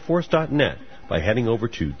 and TheForce.net by heading over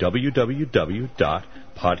to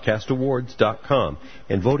www.podcastawards.com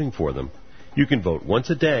and voting for them. You can vote once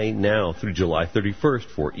a day now through July 31st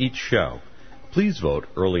for each show. Please vote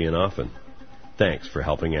early and often. Thanks for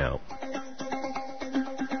helping out.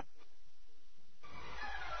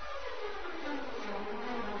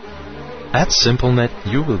 At SimpleNet,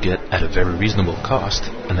 you will get, at a very reasonable cost,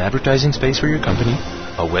 an advertising space for your company,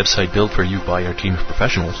 a website built for you by our team of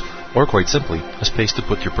professionals, or quite simply, a space to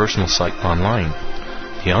put your personal site online.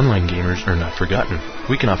 The online gamers are not forgotten.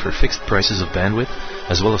 We can offer fixed prices of bandwidth,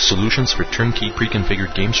 as well as solutions for turnkey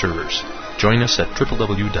pre-configured game servers. Join us at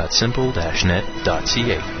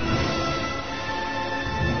www.simple-net.ca.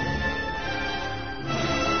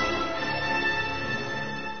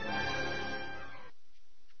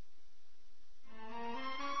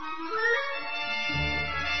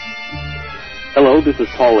 Hello, this is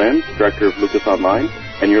Paul Enns, Director of Lucas Online,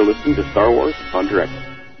 and you're listening to Star Wars on Direct.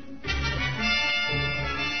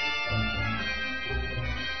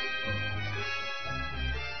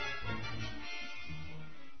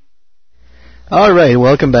 Alright,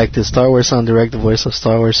 welcome back to Star Wars on Direct, the voice of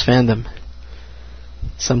Star Wars fandom.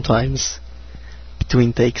 Sometimes,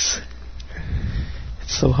 between takes,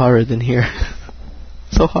 it's so horrid in here.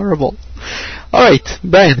 So horrible. Alright,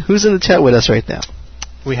 Brian, who's in the chat with us right now?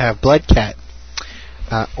 We have Bloodcat,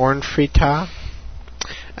 Ornfrita,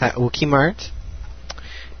 Wookie Mart,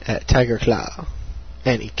 Tiger Claw,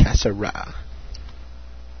 and Ikasara.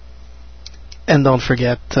 And don't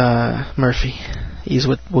forget Murphy. He's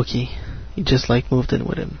with Wookie. He just moved in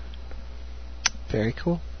with him. Very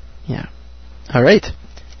cool. Yeah. Alright.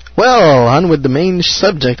 Well, on with the main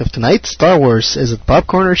subject of tonight. Star Wars, is it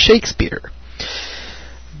popcorn or Shakespeare?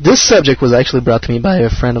 This subject was actually brought to me by a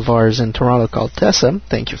friend of ours in Toronto called Tessa.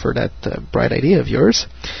 Thank you for that bright idea of yours.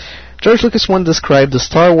 George Lucas once described the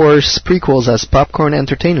Star Wars prequels as popcorn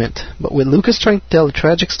entertainment, but with Lucas trying to tell the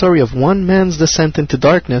tragic story of one man's descent into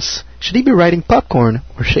darkness, should he be writing popcorn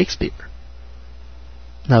or Shakespeare?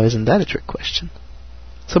 Now, isn't that a trick question?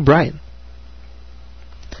 So, Brian,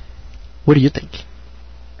 what do you think?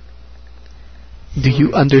 Do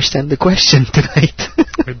you understand the question tonight?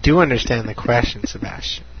 I do understand the question,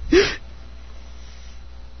 Sebastian.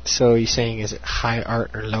 So you're saying, is it high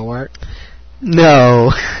art or low art?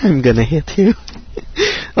 No, I'm gonna hit you.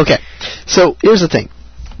 Okay, so here's the thing.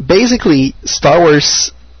 Basically, Star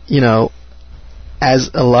Wars, has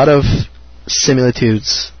a lot of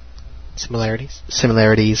similarities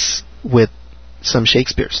with some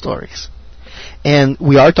Shakespeare stories. And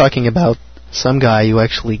we are talking about some guy who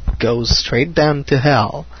actually goes straight down to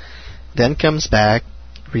hell, then comes back,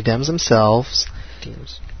 redeems himself,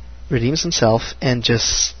 and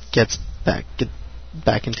just gets back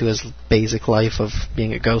into his basic life of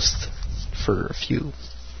being a ghost for a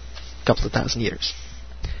couple of thousand years.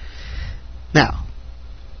 Now,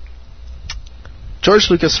 George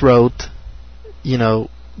Lucas wrote,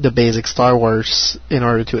 the basic Star Wars in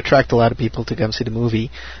order to attract a lot of people to come see the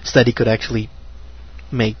movie, so that he could actually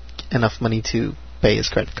make enough money to pay his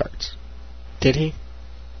credit cards. Did he?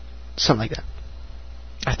 Something like that.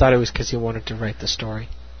 I thought it was because he wanted to write the story.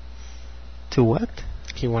 To what?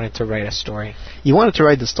 He wanted to write a story. You wanted to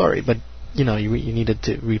write the story, but, you needed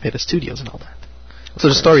to repay the studios and all that. So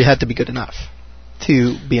the story had to be good enough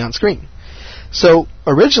to be on screen. So,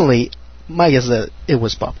 originally, my guess is that it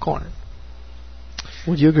was popcorn.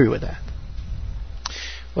 Would you agree with that?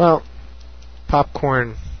 Well,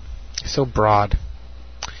 popcorn is so broad.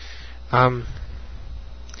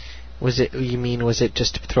 Was it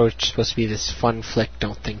just supposed to be this fun flick,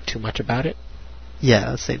 don't think too much about it?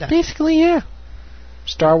 Yeah, let's say that. Basically, yeah.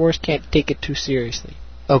 Star Wars can't take it too seriously.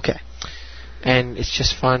 Okay. And it's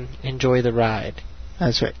just fun. Enjoy the ride.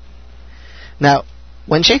 That's right. Now,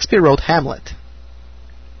 when Shakespeare wrote Hamlet,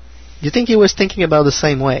 do you think he was thinking about the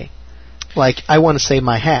same way? Like, I want to save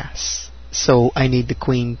my ass, so I need the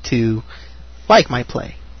queen to like my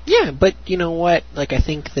play. Yeah, but you know what? Like, I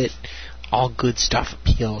think that all good stuff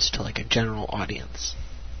appeals to, like, a general audience.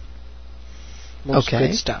 Most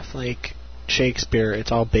good stuff, like Shakespeare,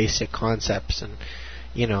 it's all basic concepts and,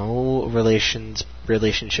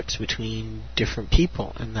 relationships between different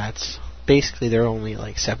people, and that's basically there are only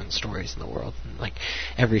like 7 stories in the world. And, like,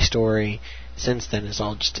 every story since then is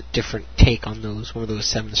all just a different take on one of those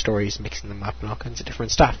 7 stories, mixing them up and all kinds of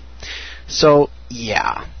different stuff. So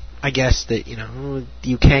yeah, I guess that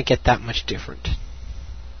you can't get that much different.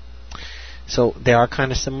 So they are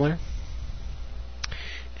kind of similar.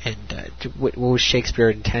 And what was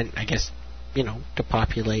Shakespeare's intent? I guess to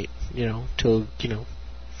populate, to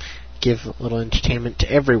give a little entertainment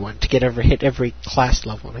to everyone, to hit every class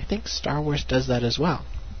level. And I think Star Wars does that as well.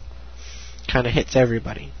 Kind of hits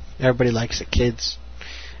everybody. Everybody likes it, kids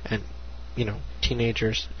and,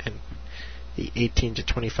 teenagers and the 18 to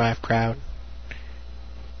 25 crowd.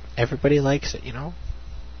 Everybody likes it,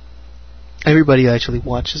 Everybody actually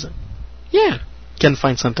watches it. Yeah. Can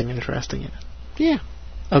find something interesting in it. Yeah.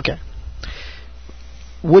 Okay.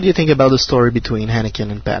 What do you think about the story between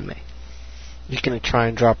Anakin and Padme? You're going to try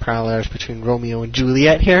and draw parallels between Romeo and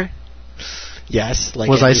Juliet here? Yes. Like,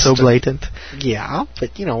 was I so blatant? Yeah,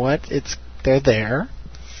 but you know what? They're there.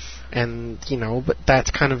 And, but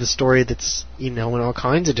that's kind of a story that's, in all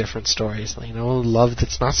kinds of different stories. Love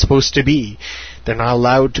that's not supposed to be. They're not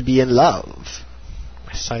allowed to be in love.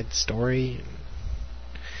 West Side Story, and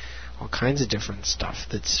all kinds of different stuff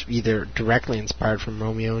that's either directly inspired from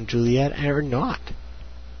Romeo and Juliet or not.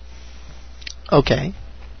 Okay.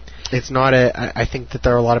 It's not I think that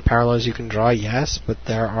there are a lot of parallels you can draw, yes, but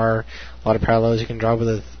there are a lot of parallels you can draw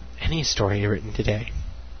with any story written today.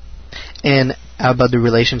 And how about the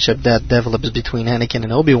relationship that develops between Anakin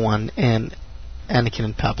and Obi-Wan and Anakin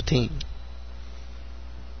and Palpatine?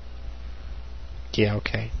 Yeah,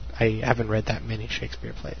 okay. I haven't read that many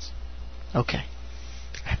Shakespeare plays. Okay.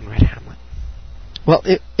 I haven't read Hamlet. Well,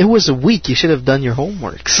 it was a week. You should have done your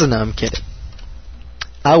homework. So no, I'm kidding.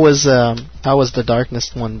 I was the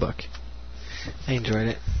Darkness 1 book. I enjoyed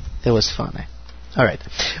it. It was fun. All right.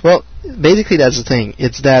 Well, basically that's the thing.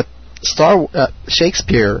 It's that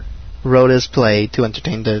Shakespeare wrote his play to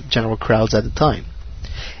entertain the general crowds at the time,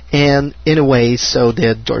 and in a way, so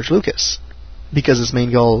did George Lucas, because his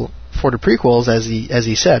main goal for the prequels, as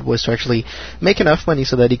he said, was to actually make enough money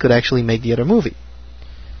so that he could actually make the other movie.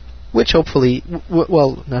 Which hopefully,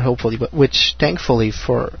 well, not hopefully, but which thankfully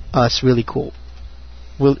for us, really cool,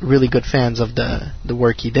 really good fans of the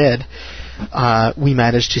work he did, we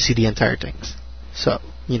managed to see the entire things. So,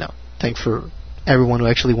 thanks for everyone who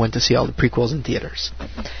actually went to see all the prequels in theaters.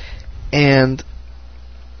 And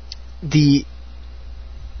the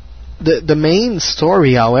main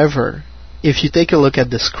story, however, if you take a look at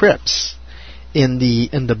the scripts in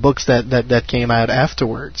the books that came out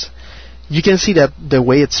afterwards, you can see that the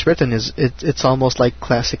way it's written it's almost like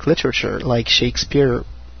classic literature, like Shakespearean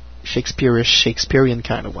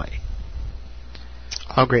kind of way.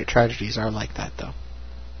 All great tragedies are like that, though.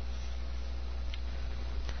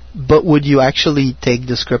 But would you actually take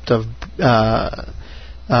the script of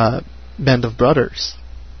Band of Brothers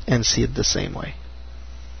and see it the same way?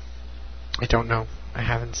 I don't know. I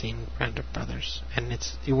haven't seen Band of Brothers, and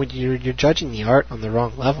you're judging the art on the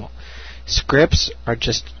wrong level. Scripts are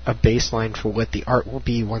just a baseline for what the art will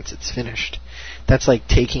be once it's finished. That's like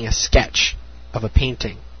taking a sketch of a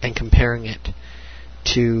painting and comparing it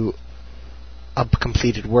to a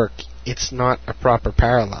completed work. It's not a proper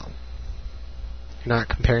parallel. You're not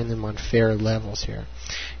comparing them on fair levels here.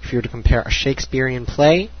 If you were to compare a Shakespearean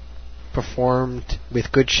play performed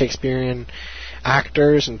with good Shakespearean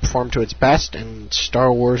actors and performed to its best, and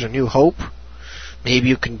Star Wars A New Hope, maybe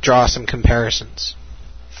you can draw some comparisons.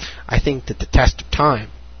 I think that the test of time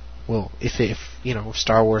will, if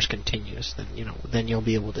Star Wars continues, then then you'll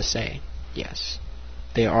be able to say. Yes.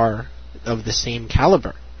 They are of the same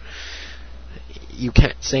caliber. You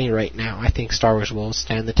can't say right now, I think Star Wars will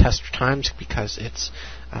stand the test of times because it's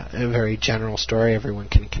a very general story. Everyone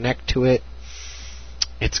can connect to it.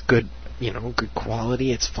 It's good, good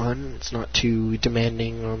quality. It's fun. It's not too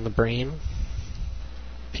demanding on the brain.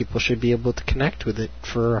 People should be able to connect with it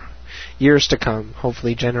for years to come.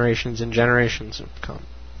 Hopefully generations and generations to come.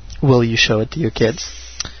 Will you show it to your kids?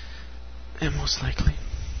 Most likely.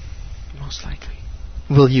 Most likely.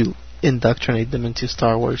 Will you indoctrinate them into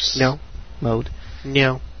Star Wars mode?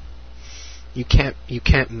 No. You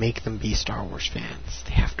can't make them be Star Wars fans.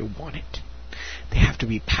 They have to want it. They have to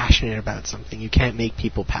be passionate about something. You can't make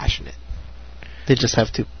people passionate. They just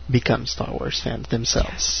have to become Star Wars fans themselves.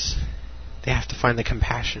 Yes. They have to find the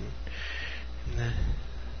compassion and the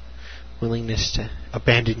willingness to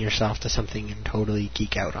abandon yourself to something and totally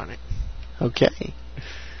geek out on it. Okay.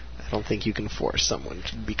 I don't think you can force someone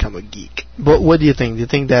to become a geek. But what do you think? Do you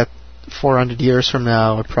think that 400 years from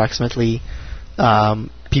now, approximately,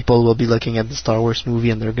 people will be looking at the Star Wars movie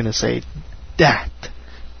and they're going to say,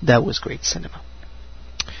 that was great cinema.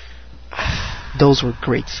 Those were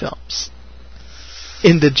great films.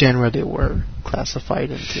 In the genre they were classified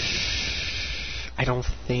into.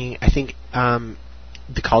 I think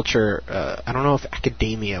the culture, I don't know if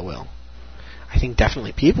academia will. I think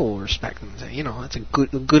definitely people will respect them and say, it's a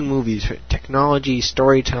good movies, technology,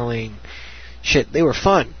 storytelling, shit, they were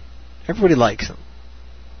fun. Everybody likes them.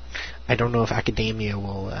 I don't know if academia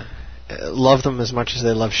will love them as much as they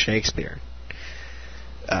love Shakespeare.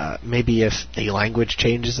 Maybe if the language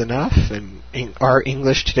changes enough, and our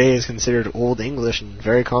English today is considered Old English and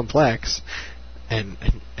very complex and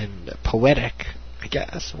poetic, I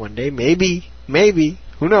guess. One day, maybe,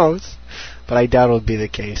 who knows? But I doubt it'll be the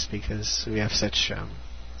case because we have such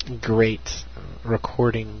great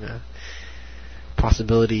recording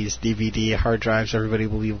possibilities, DVD, hard drives. Everybody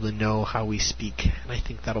will be able to know how we speak, and I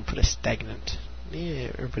think that'll put us stagnant.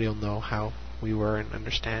 Everybody will know how we were and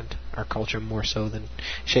understand our culture more so than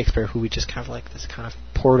Shakespeare, who we just kind of like this kind of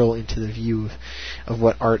portal into the view of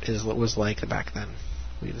what art was like back then.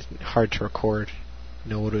 It's hard to record,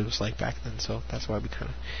 know what it was like back then, so that's why we kind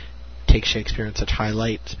of take Shakespeare in such high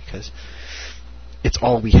light, because it's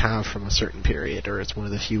all we have from a certain period, or it's one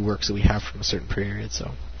of the few works that we have from a certain period,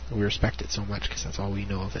 so we respect it so much because that's all we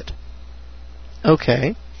know of it.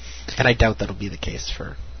 Okay. And I doubt that'll be the case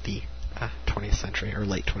for the 20th century or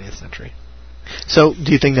late 20th century. So,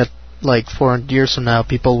 do you think that, 400 years from now,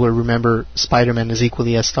 people will remember Spider-Man as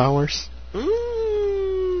equally as Star Wars?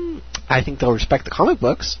 I think they'll respect the comic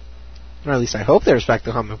books. Or at least I hope they respect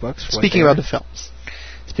the comic books. Speaking about the films.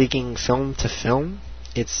 Speaking film to film,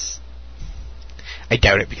 I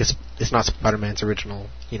doubt it because it's not Spider-Man's original,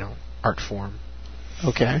 art form.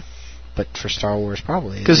 Okay. But for Star Wars,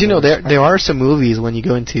 probably. Because, there are some movies when you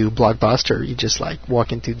go into Blockbuster, you just,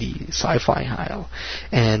 walk into the sci-fi aisle,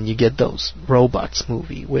 and you get those robots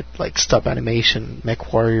movie with, stop animation,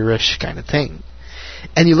 MechWarrior-ish kind of thing.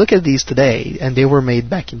 And you look at these today, and they were made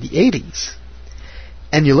back in the 80s.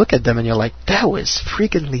 And you look at them, and you're like, that was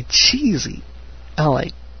freakingly cheesy. I'm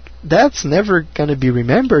that's never going to be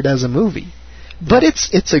remembered as a movie. But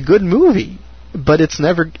it's a good movie. But it's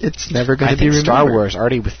never going to be remembered. Star Wars,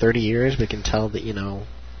 already with 30 years, we can tell that,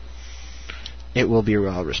 it will be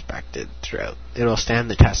well respected throughout. It'll stand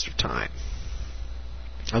the test of time.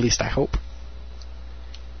 At least I hope.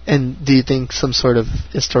 And do you think some sort of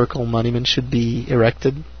historical monument should be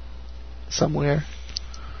erected somewhere?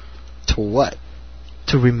 To what?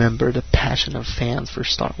 To remember the passion of fans for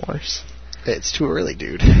Star Wars. It's too early,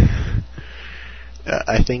 dude.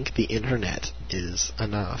 I think the internet is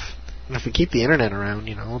enough. And if we keep the internet around,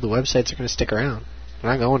 the websites are going to stick around.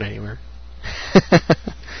 They're not going anywhere.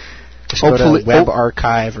 Just go to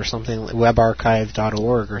WebArchive or something,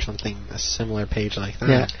 webarchive.org or something, a similar page like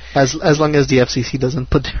that. Yeah, as long as the FCC doesn't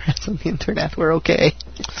put their hands on the internet, we're okay.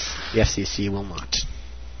 The FCC will not.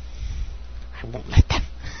 I won't let them.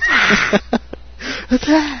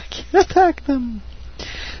 Attack them.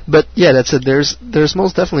 But yeah, that's it. There's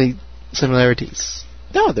most definitely similarities.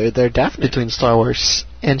 No, they're definitely between Star Wars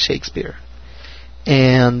and Shakespeare.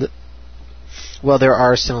 And well, there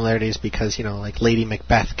are similarities because, Lady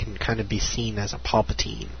Macbeth can kind of be seen as a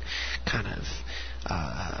Palpatine, kind of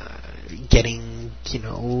getting,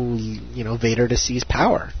 Vader to seize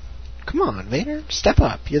power. Come on, Vader, step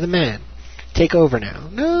up. You're the man. Take over now.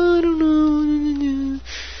 No, I don't know.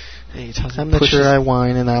 I'm not sure I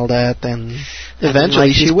whine and all that, and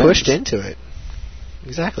eventually she's wins. Pushed into it.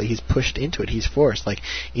 Exactly, he's pushed into it. He's forced.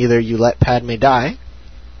 Either you let Padme die,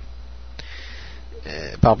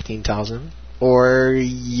 Palpatine tells him, or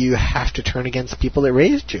you have to turn against the people that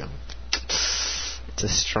raised you.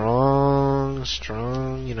 It's a strong,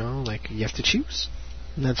 like you have to choose.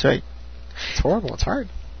 That's right. It's horrible. It's hard.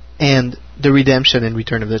 And the redemption in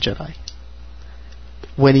Return of the Jedi.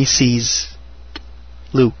 When he sees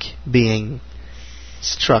Luke being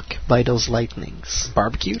struck by those lightnings.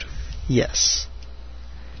 Barbecued? Yes.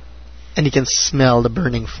 And he can smell the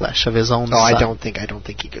burning flesh of his own son. I don't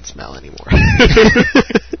think he could smell anymore.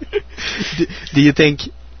 Do you think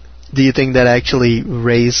that actually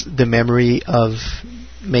raised the memory of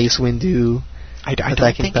Mace Windu? I don't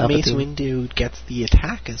think Palpatine? Mace Windu gets the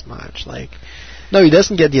attack as much. No, he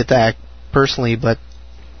doesn't get the attack personally, but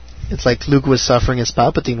it's like Luke was suffering as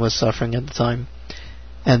Palpatine was suffering at the time.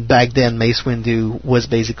 And back then, Mace Windu was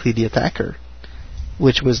basically the attacker,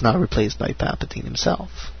 which was now replaced by Palpatine himself.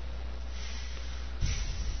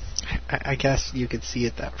 I guess you could see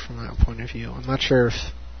it from that point of view. I'm not sure if...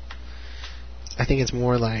 I think it's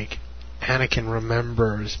more like Anakin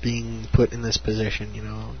remembers being put in this position,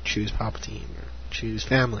 choose Palpatine, or choose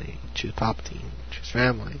family, choose Palpatine, choose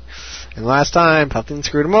family. And last time, Palpatine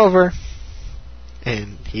screwed him over,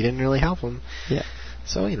 and he didn't really help him. Yeah.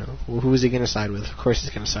 So, who is he going to side with? Of course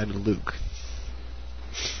he's going to side with Luke.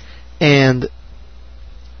 And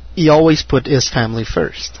he always put his family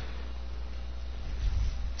first.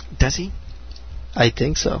 Does he? I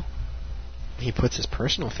think so. He puts his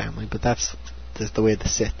personal family, but that's the way the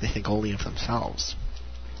Sith, they think only of themselves.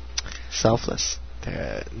 Selfless.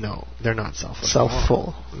 No, they're not selfless.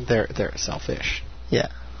 Selfful. They're selfish. Yeah.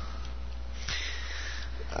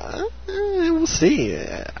 We'll see.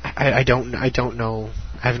 I don't know.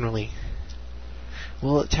 I haven't really...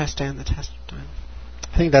 Will it stand the test of time?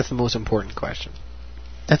 I think that's the most important question.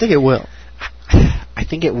 I think it will. I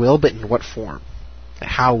think it will, but in what form?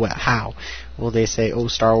 How? Will they say,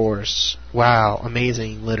 Star Wars, wow,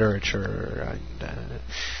 amazing literature, and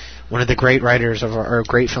one of the great writers or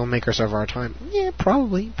great filmmakers of our time? Yeah,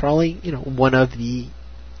 probably, one of the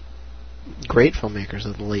great filmmakers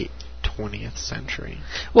of the late 20th century.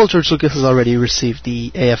 Well, George Lucas has already received the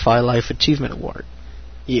AFI Life Achievement Award.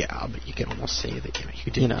 Yeah, but you can almost say that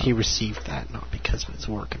he received that not because of his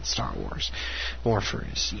work in Star Wars, more for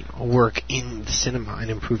his work in the cinema and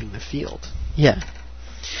improving the field. Yeah.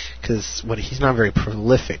 Because he's not a very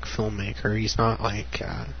prolific filmmaker. He's not like...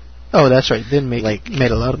 oh, that's right. Didn't made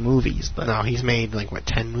a lot of movies, but... No, he's made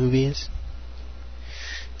 10 movies?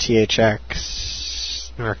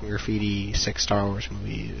 THX, American Graffiti, 6 Star Wars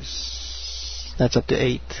movies. That's up to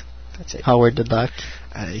 8. That's it. Howard the Duck.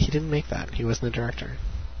 He didn't make that. He wasn't the director.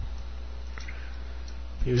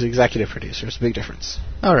 He was executive producer. It's a big difference.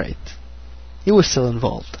 All right. He was still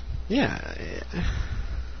involved. Yeah.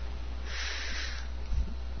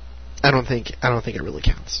 I don't think it really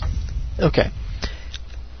counts. Okay.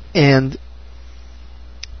 And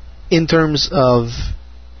in terms of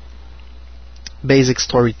basic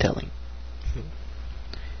storytelling,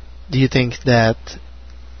 do you think that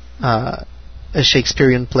a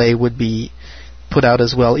Shakespearean play would be put out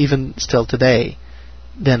as well, even still today,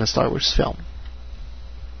 than a Star Wars film?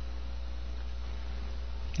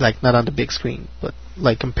 Not on the big screen, but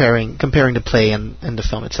comparing the play and the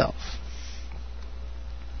film itself.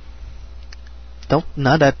 Don't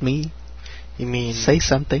nod at me. You mean... Say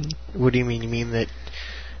something. What do you mean? You mean that...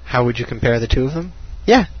 How would you compare the two of them?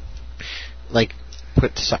 Yeah.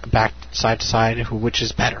 Put back side to side, which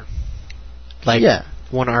is better? Yeah.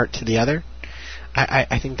 One art to the other?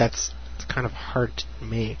 I think that's kind of hard to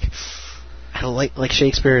make. I like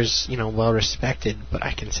Shakespeare is, well respected, but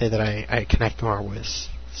I can say that I connect more with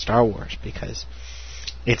Star Wars because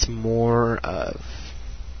it's more of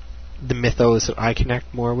the mythos that I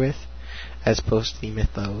connect more with, as opposed to the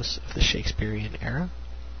mythos of the Shakespearean era.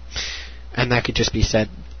 And that could just be said,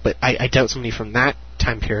 but I doubt somebody from that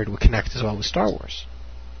time period would connect as well with Star Wars.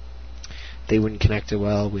 They wouldn't connect it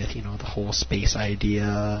well with, the whole space idea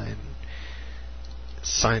and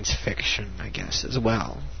science fiction, I guess, as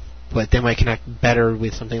well. But they might connect better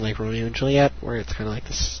with something like Romeo and Juliet, where it's kind of like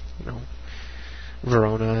this,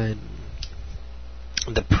 Verona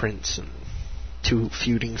and the prince and two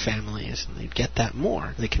feuding families, and they'd get that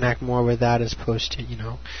more. They connect more with that as opposed to,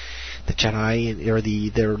 the Jedi or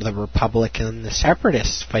the Republic and the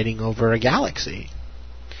Separatists fighting over a galaxy.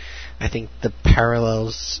 I think the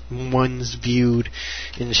parallels, one's viewed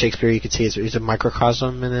in Shakespeare, you could say, is a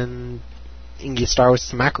microcosm, and then in Star Wars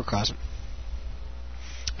it's a macrocosm.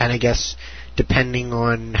 And I guess depending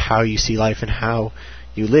on how you see life and how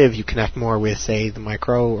you live, you connect more with, say, the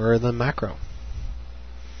micro or the macro.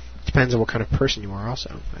 Depends on what kind of person you are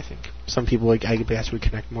also, I think. Some people, I guess, would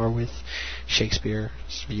connect more with Shakespeare's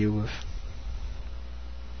view of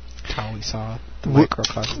how we saw the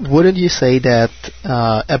microcosm. Wouldn't you say that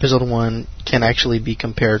Episode 1 can actually be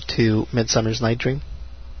compared to Midsummer's Night Dream?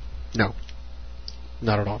 No.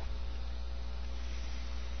 Not at all.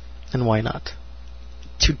 And why not?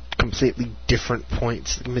 Two completely different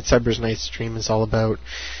points. Midsummer's Night's Dream is all about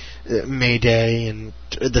May Day and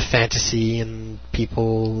the fantasy and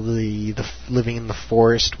people the living in the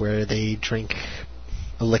forest where they drink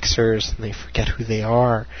elixirs and they forget who they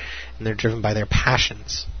are and they're driven by their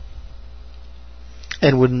passions.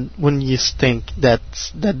 And wouldn't you think that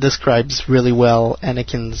describes really well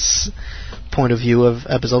Anakin's point of view of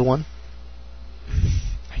Episode 1?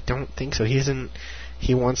 I don't think so.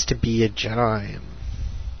 He wants to be a Jedi. And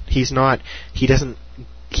he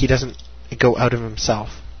doesn't go out of himself.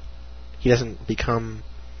 He doesn't become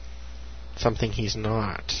something he's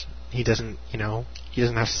not. He doesn't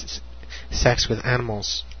have sex with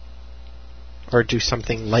animals or do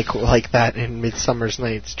something like that in Midsummer's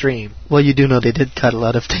Night's Dream. Well, you do know they did cut a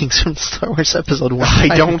lot of things from Star Wars Episode 1.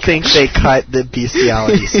 I don't think they cut the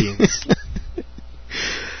bestiality scenes.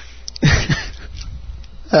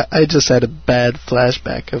 I just had a bad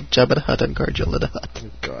flashback of Jabba the Hutt and Garjula the Hutt.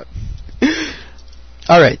 Oh, God.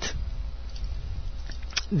 All right.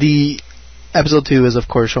 The Episode 2 is, of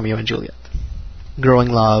course, Romeo and Juliet. Growing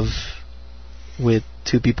love with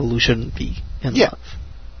two people who shouldn't be in love.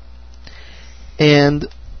 And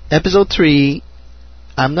Episode 3,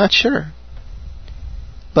 I'm not sure.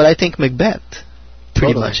 But I think Macbeth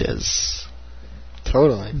pretty much is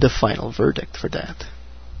the final verdict for that.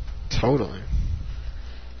 Totally.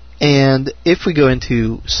 And if we go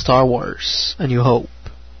into Star Wars, A New Hope,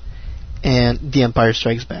 and The Empire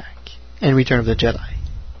Strikes Back, and Return of the Jedi,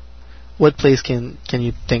 what plays can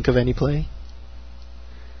you think of any play?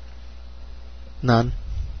 None?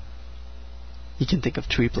 You can think of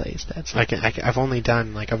 3 plays. That's I've only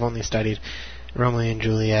studied Romeo and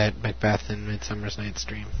Juliet, Macbeth, and Midsummer's Night's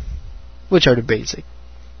Dream. Which are the basic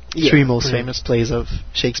 3 most famous plays of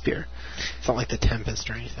Shakespeare. It's not like The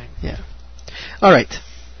Tempest or anything. Yeah. All right.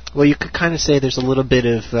 Well, you could kind of say there's a little bit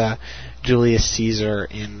of Julius Caesar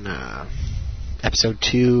in Episode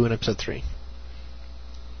 2 and Episode 3.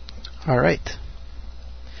 All right.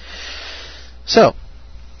 So,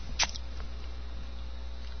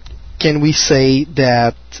 can we say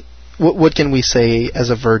that... What can we say as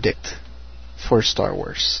a verdict for Star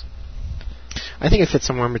Wars? I think it fits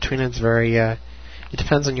somewhere in between. It's very... it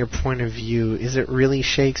depends on your point of view. Is it really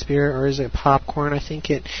Shakespeare or is it popcorn? I think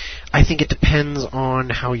it depends on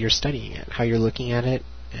how you're studying it, how you're looking at it,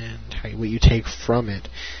 and what you take from it.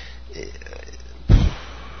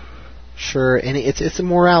 Sure, and it's a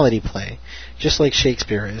morality play, just like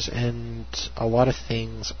Shakespeare is, and a lot of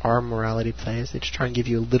things are morality plays. They just try and give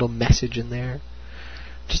you a little message in there,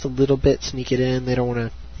 just a little bit, sneak it in. They don't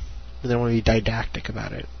want to be didactic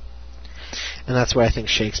about it. And that's what I think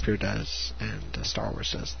Shakespeare does and Star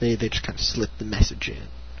Wars does. They just kind of slip the message in.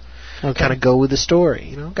 Okay. Kind of go with the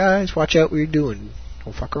story. Guys, watch out what you're doing.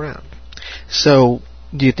 Don't fuck around. So,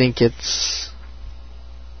 do you think it's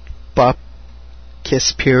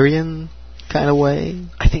Shakespearean kind of way?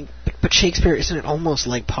 I think, but Shakespeare, isn't it almost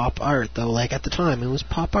like pop art, though? Like, at the time, it was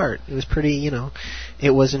pop art. It was pretty,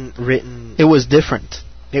 it wasn't written... It was different.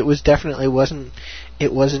 It was definitely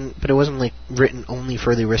but it wasn't like written only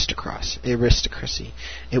for the aristocracy.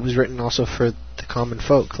 It was written also for the common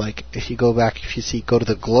folk. Like if you go to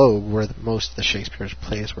the Globe, where most of the Shakespeare's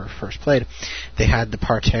plays were first played, they had the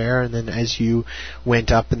parterre, and then as you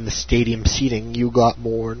went up in the stadium seating, you got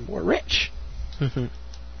more and more rich. Mm-hmm.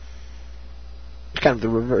 Kind of the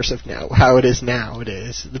reverse of now. How it is now, it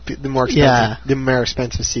is the more expensive. The more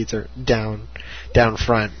expensive seats are down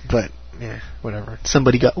front, but. Yeah, whatever.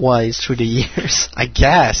 Somebody got wise through the years. I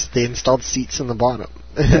guess they installed seats in the bottom,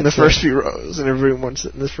 in the first few rows, and everyone wants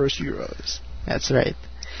it in the first few rows. That's right.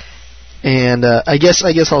 And I guess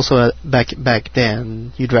also back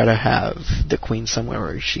then you'd rather have the Queen somewhere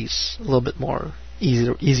where she's a little bit more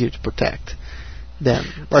easier to protect than.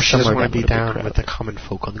 Or she doesn't want to be down with the common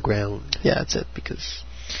folk on the ground. Yeah, that's it, because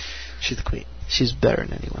she's the Queen. She's better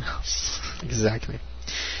than anyone else. Exactly.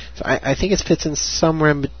 So I think it fits in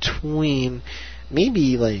somewhere in between.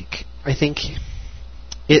 Maybe I think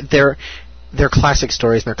they're classic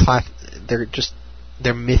stories. They're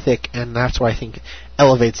mythic, and that's why I think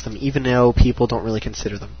elevates them, even though people don't really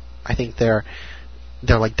consider them. I think they're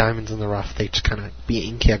like diamonds in the rough. They just kind of be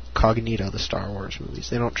incognito. The Star Wars movies.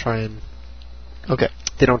 They don't try and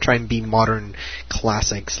They don't try and be modern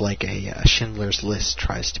classics like a Schindler's List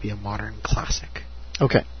tries to be a modern classic.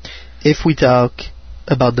 Okay, if we talk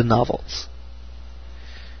about the novels,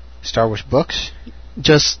 Star Wars books,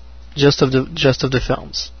 just of the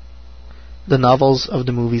films. the novels of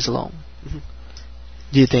the movies alone,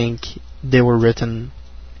 do you think they were written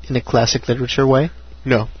in a classic literature way?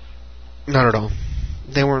 No, not at all.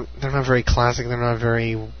 They're not very classic.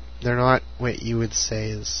 They're not what you would say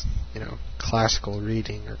is, classical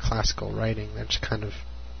reading or classical writing. They're just kind of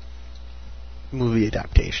movie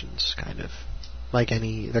adaptations, kind of.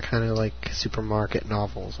 They're kind of like supermarket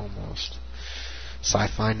novels almost.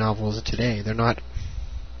 Sci-fi novels of today. They're not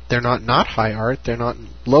high art, they're not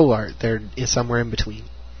low art, they're somewhere in between.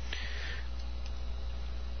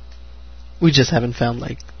 We just haven't found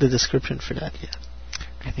the description for that yet.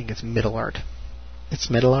 I think it's middle art. It's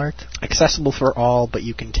middle art? Accessible for all, but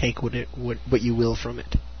you can take what you will from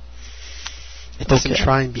it. It doesn't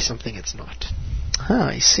try and be something it's not.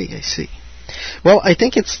 I see. Well, I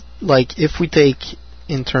think it's if we take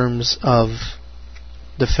in terms of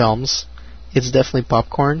the films, it's definitely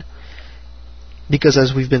popcorn. Because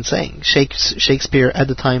as we've been saying, Shakespeare at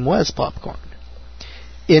the time was popcorn.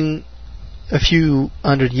 In a few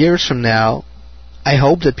hundred years from now, I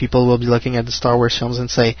hope that people will be looking at the Star Wars films and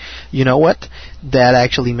say, you know what, that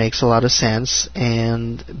actually makes a lot of sense,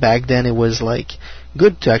 and back then it was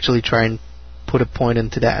good to actually try and put a point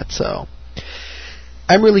into that. So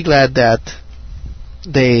I'm really glad that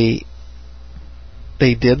they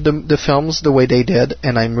did the films the way they did,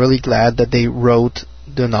 and I'm really glad that they wrote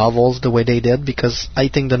the novels the way they did, because I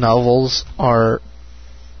think the novels are,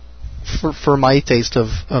 for my taste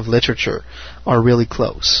of literature, are really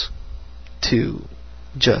close to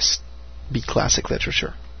just be classic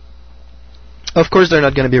literature. Of course, they're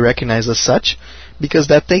not going to be recognized as such, because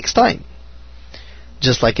that takes time.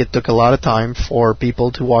 Just like it took a lot of time for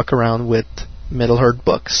people to walk around with Middle-earth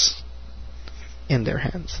books in their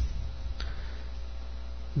hands.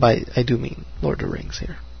 I do mean Lord of the Rings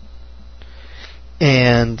here.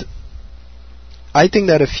 And I think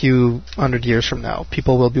that a few hundred years from now,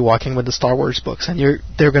 people will be walking with the Star Wars books, and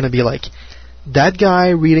they're going to be like, that guy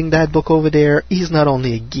reading that book over there, he's not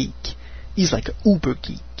only a geek, he's like an uber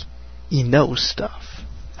geek. He knows stuff.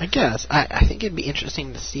 I guess. I think it'd be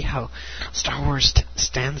interesting to see how Star Wars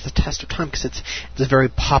stands the test of time, because it's a very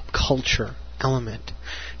pop culture element.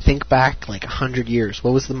 Think back 100 years.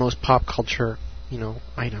 What was the most pop culture,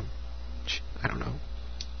 item? I don't know.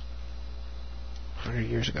 100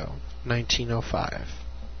 years ago, 1905.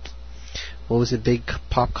 What was a big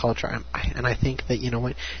pop culture? And I think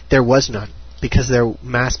that, there was none, because their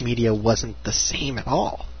mass media wasn't the same at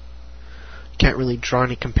all. Can't really draw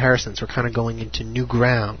any comparisons. We're kind of going into new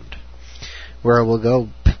ground. Where we'll go,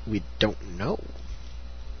 we don't know.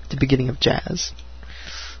 The beginning of jazz?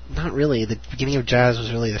 Not really. The beginning of jazz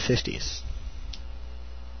was really the 50s.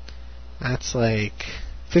 That's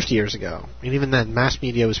 50 years ago. And even then, mass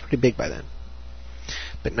media was pretty big by then.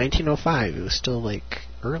 But 1905, it was still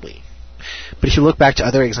early. But if you look back to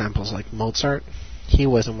other examples like Mozart, he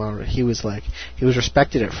was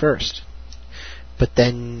respected at first. But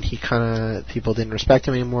then people didn't respect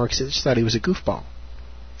him anymore because they just thought he was a goofball.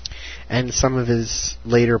 And some of his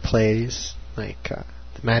later plays, The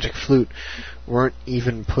Magic Flute, weren't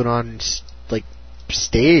even put on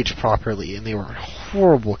stage properly, and they were in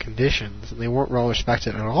horrible conditions, and they weren't well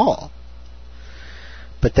respected at all.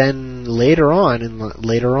 But then later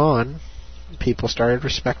on, people started to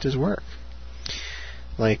respect his work.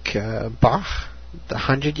 Bach,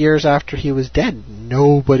 100 years after he was dead,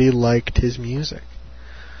 nobody liked his music.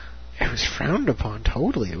 It was frowned upon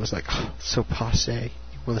totally. It was so passé.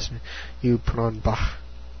 You put on Bach,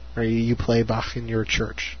 or you play Bach in your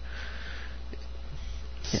church.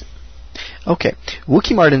 Yeah. Okay,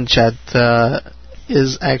 Wookie Martin Chat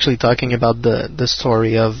is actually talking about the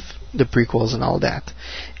story of the prequels and all that.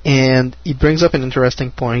 And he brings up an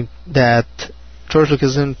interesting point that George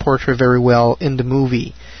Lucas didn't portray very well in the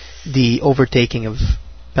movie, the overtaking of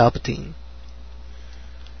Palpatine.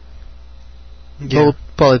 Yeah. Both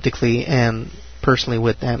politically and personally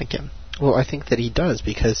with Anakin. Well, I think that he does,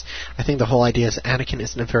 because I think the whole idea is Anakin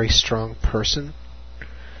isn't a very strong person.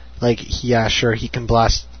 Yeah, sure, he can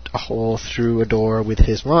blast a hole through a door with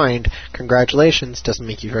his mind. Congratulations, doesn't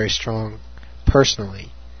make you very strong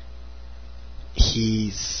personally.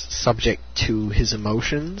 He's subject to his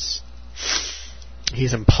emotions.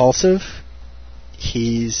 He's impulsive.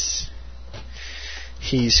 He's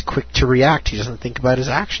quick to react. He doesn't think about his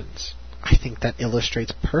actions. I think that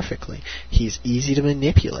illustrates perfectly. He's easy to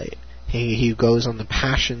manipulate. He goes on the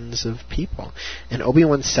passions of people. And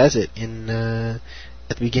Obi-Wan says it in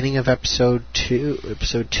at the beginning of episode 2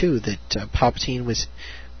 that Palpatine was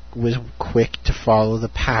quick to follow the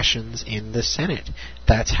passions in the Senate.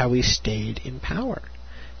 That's how he stayed in power.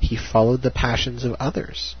 He followed the passions of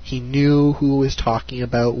others. He knew who was talking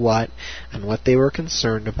about what and what they were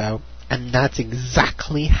concerned about, And that's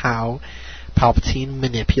exactly how Palpatine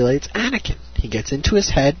manipulates Anakin. He gets into his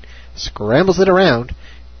head, scrambles it around,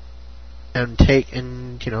 and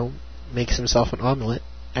makes himself an omelet,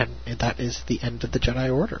 and that is the end of the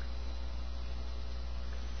Jedi Order.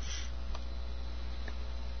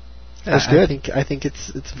 That's good. I think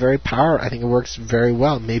it's very powerful. I think it works very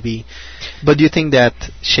well. Maybe, but do you think that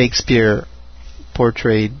Shakespeare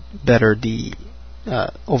portrayed better the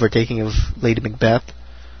overtaking of Lady Macbeth?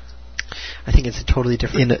 I think it's a totally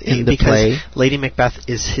different in the play. Lady Macbeth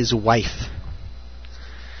is his wife,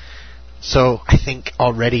 so I think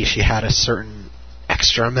already she had a certain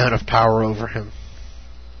extra amount of power over him.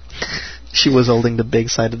 She was holding the big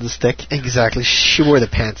side of the stick. Exactly. She wore the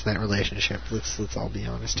pants in that relationship. Let's all be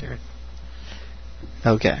honest here.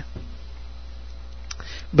 Okay.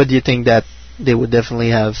 But do you think that they would definitely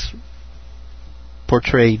have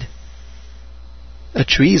portrayed a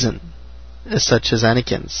treason such as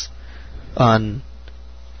Anakin's on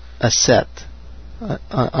a set,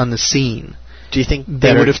 on the scene? Do you think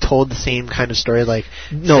they would have told the same kind of story?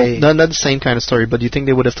 No, not the same kind of story, but do you think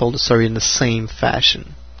they would have told the story in the same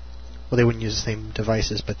fashion? Well, they wouldn't use the same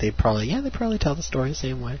devices, but they'd probably tell the story the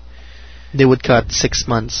same way. They would cut 6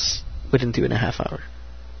 months within 2.5 hours.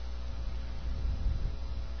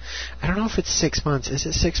 I don't know if it's 6 months. Is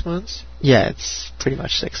it 6 months? Yeah, it's pretty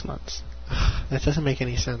much 6 months. That doesn't make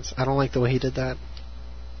any sense. I don't like the way he did that.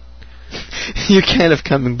 You're kind of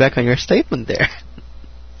coming back on your statement there.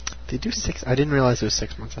 They do 6. I didn't realize it was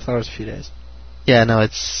 6 months. I thought it was a few days. Yeah, no,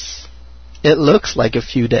 it looks like a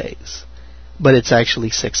few days, but it's actually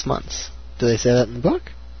 6 months. Do they say that in the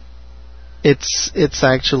book? It's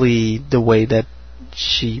actually the way that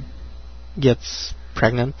she gets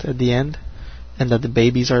pregnant at the end, and that the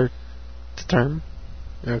babies are to term.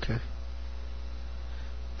 Okay.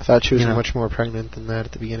 I thought she was much more pregnant than that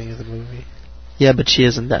at the beginning of the movie. Yeah, but she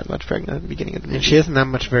isn't that much pregnant at the beginning of the movie. And she isn't that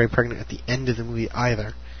much very pregnant at the end of the movie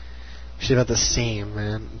either. She's about the same,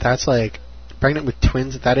 man. That's like pregnant with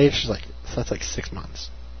twins at that age. That's like 6 months.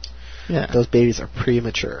 Yeah, those babies are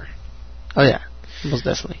premature. Oh yeah, most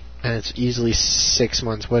definitely. And it's easily 6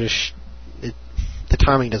 months. The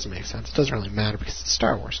timing doesn't make sense. It doesn't really matter because it's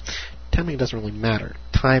Star Wars. Timing doesn't really matter.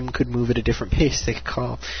 Time could move at a different pace. They could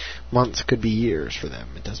call months could be years for them.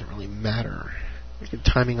 It doesn't really matter.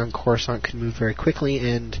 Timing on Coruscant could move very quickly,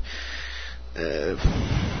 and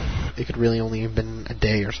it could really only have been a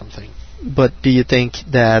day or something. But do you think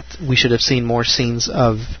that we should have seen more scenes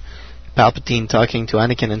of Palpatine talking to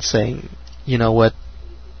Anakin and saying, you know what,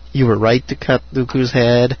 you were right to cut Dooku's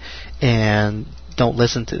head, and don't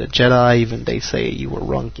listen to the Jedi, even they say you were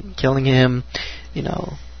wrong in killing him,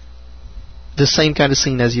 the same kind of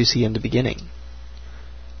scene as you see in the beginning?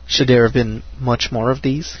 Should there have been much more of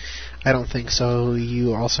these? I don't think so.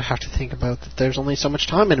 You also have to think about that there's only so much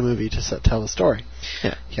time in a movie to tell the story.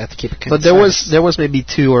 Yeah. You have to keep it concise. But there was maybe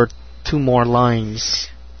two more lines.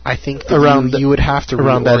 I think that you would have to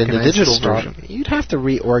around that in the digital version. You'd have to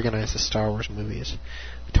reorganize the Star Wars movies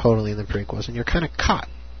totally in the prequels, and you're kind of caught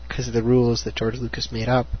because of the rules that George Lucas made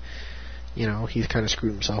up. He's kind of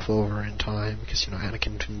screwed himself over in time because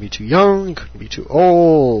Anakin couldn't be too young, couldn't be too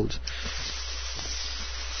old.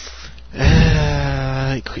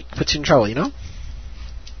 He puts you in trouble, If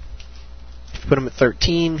you put him at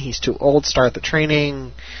 13, he's too old, start the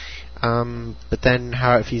training. But then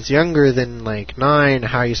if he's younger than 9,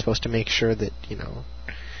 how are you supposed to make sure that,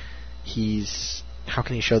 how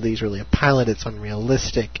can he show that he's really a pilot? It's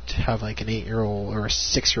unrealistic to have an 8-year-old or a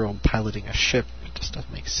 6-year-old piloting a ship. It just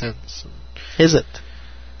doesn't make sense. Is it?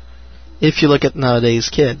 If you look at nowadays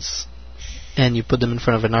kids and you put them in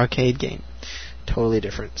front of an arcade game, totally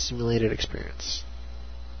different simulated experience.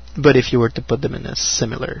 But if you were to put them in a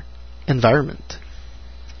similar environment,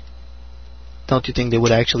 don't you think they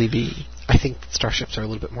would actually be? I think starships are a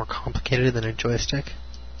little bit more complicated than a joystick.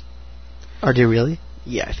 Are they really?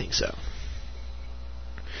 Yeah, I think so.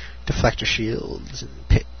 Deflector shields and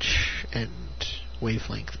pitch and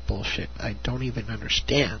wavelength bullshit I don't even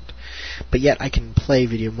understand. But yet I can play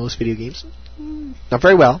most video games. Not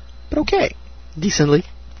very well, but okay. Decently.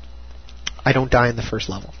 I don't die in the first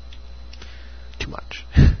level. Too much.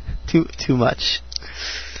 Too much.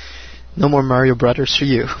 No more Mario Brothers for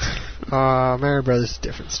you. Mario Brothers is a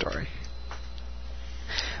different story.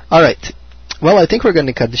 Alright. Well, I think we're going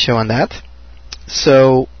to cut the show on that.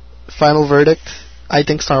 So, final verdict. I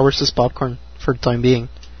think Star Wars is popcorn for the time being.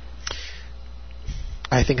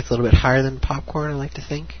 I think it's a little bit higher than popcorn, I like to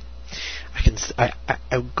think. I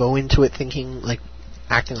go into it thinking,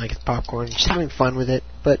 acting like it's popcorn, just having fun with it,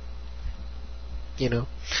 but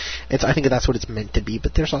I think that's what it's meant to be,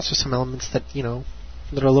 but there's also some elements that,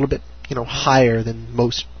 that are a little bit higher than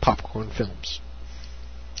most popcorn films.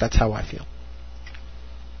 That's how I feel.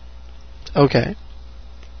 Okay.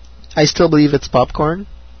 I still believe it's popcorn,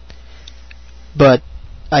 but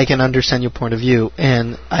I can understand your point of view,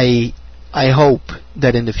 and I hope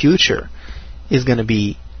that in the future is going to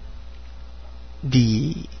be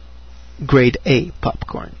the grade A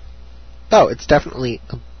popcorn. Oh, it's definitely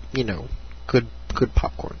good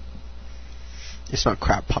popcorn. It's not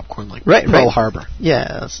crap popcorn like Pearl Harbor.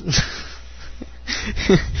 Yes.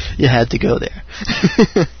 You had to go there.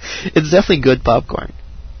 It's definitely good popcorn.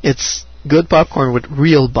 It's good popcorn with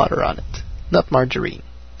real butter on it, not margarine.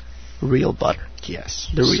 Real butter. Yes,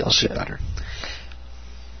 the real shit. Butter.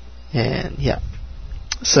 And yeah,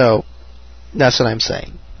 so that's what I'm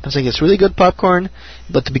saying. I'm saying it's really good popcorn,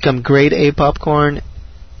 but to become grade A popcorn,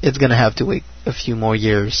 it's gonna have to wait a few more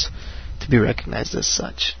years to be recognized as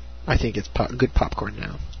such. I think it's good popcorn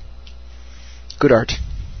now. Good art.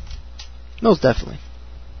 Most definitely.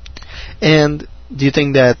 And do you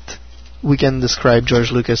think that we can describe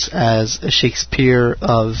George Lucas as a Shakespeare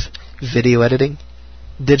of video editing?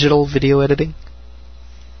 Digital video editing?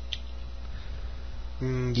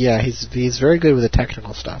 Yeah, he's very good with the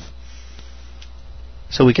technical stuff.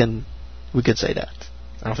 So we could say that.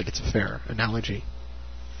 I don't think it's a fair analogy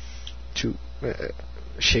to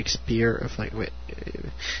Shakespeare of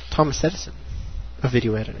Thomas Edison of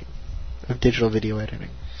video editing, of digital video editing.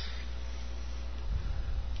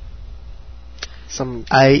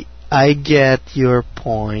 I get your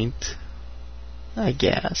point. I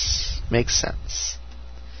guess makes sense.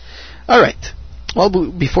 All right. Well,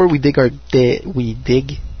 before we dig our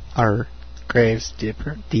graves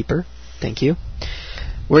deeper. Thank you.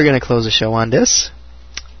 We're gonna close the show on this.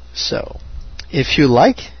 So, if you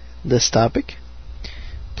like this topic,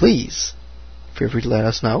 please feel free to let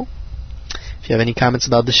us know. If you have any comments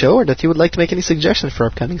about the show or that you would like to make any suggestions for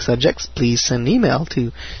upcoming subjects, please send an email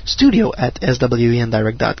to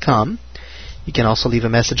studio@swendirect.com. You can also leave a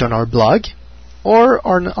message on our blog or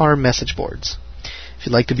on our message boards. If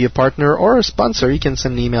you'd like to be a partner or a sponsor, you can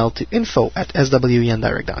send an email to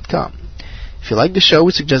info@swendirect.com. If you like the show,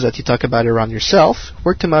 we suggest that you talk about it around yourself.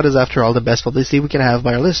 Word to mouth is, after all, the best publicity we can have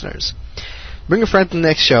by our listeners. Bring a friend to the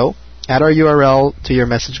next show. Add our URL to your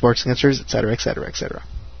message board signatures, etc., etc., etc.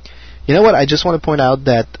 You know what? I just want to point out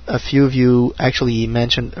that a few of you actually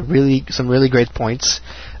mentioned some really great points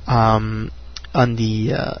on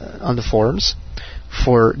the forums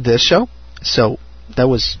for this show. So that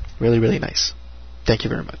was really, really nice. Thank you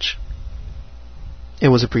very much. It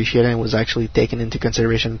was appreciated and was actually taken into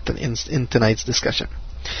consideration in tonight's discussion.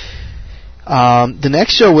 The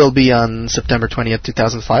next show will be on September 20th,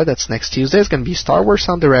 2005. That's next Tuesday. It's going to be Star Wars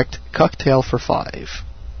on Direct, Cocktail for 5.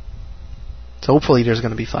 So hopefully there's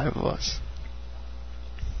going to be 5 of us.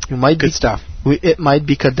 Good stuff. It might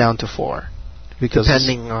be cut down to 4.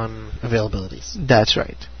 Depending on availabilities. That's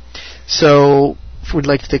right. So we'd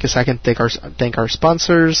like to take a second to thank our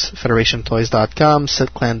sponsors, FederationToys.com,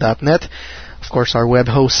 SitClan.net, of course our web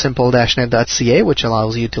host, simple-net.ca, which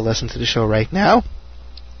allows you to listen to the show right now,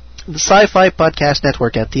 the Sci-Fi Podcast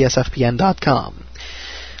Network at tsfpn.com.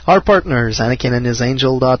 Our partners,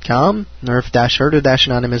 AnakinandHisAngel.com,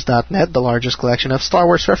 Nerf-Herder-Anonymous.net, the largest collection of Star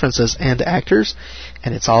Wars references and actors,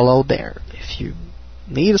 and it's all out there. If you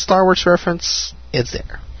need a Star Wars reference, it's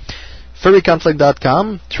there.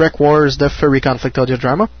 FurryConflict.com, Trek Wars, the Furry Conflict audio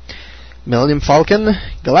drama, Millennium Falcon,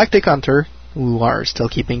 Galactic Hunter, who are still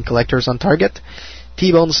keeping collectors on target,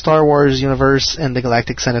 T-Bone Star Wars Universe, and the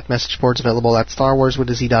Galactic Senate message boards available at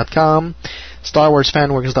StarWarsWithAZ.com,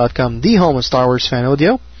 StarWarsFanWorks.com, the home of Star Wars fan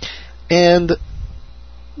audio, and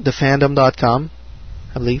thefandom.com,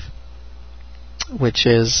 I believe, which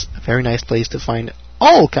is a very nice place to find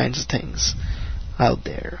all kinds of things out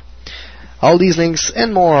there. All these links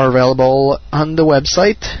and more are available on the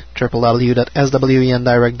website,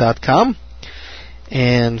 www.swendirect.com.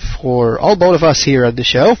 And for both of us here at the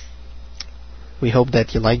show, we hope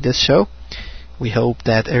that you like this show. We hope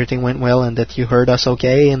that everything went well and that you heard us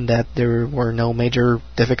okay and that there were no major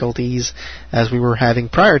difficulties as we were having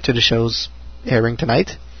prior to the show's airing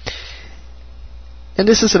tonight. And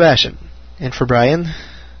this is Sebastian. And for Brian,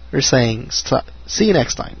 we're saying see you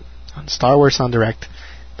next time on Star Wars on Direct,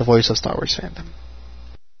 the voice of Star Wars fandom.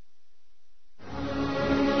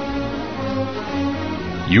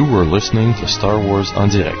 You were listening to Star Wars on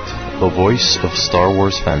Direct, the voice of Star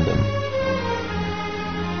Wars fandom.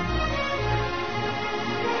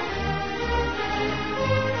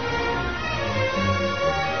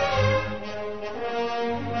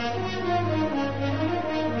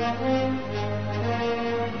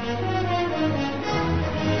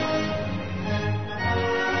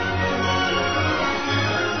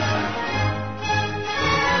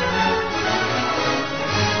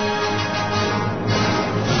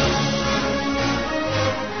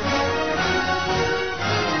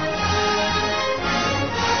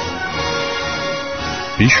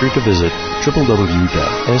 Be sure to visit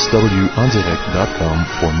www.swondirect.com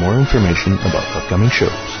for more information about upcoming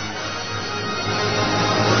shows.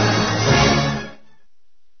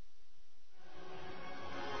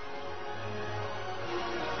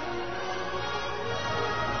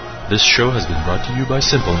 This show has been brought to you by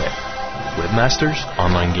SimpleNet. Webmasters,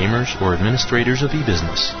 online gamers, or administrators of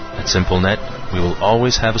e-business. At SimpleNet, we will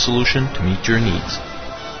always have a solution to meet your needs.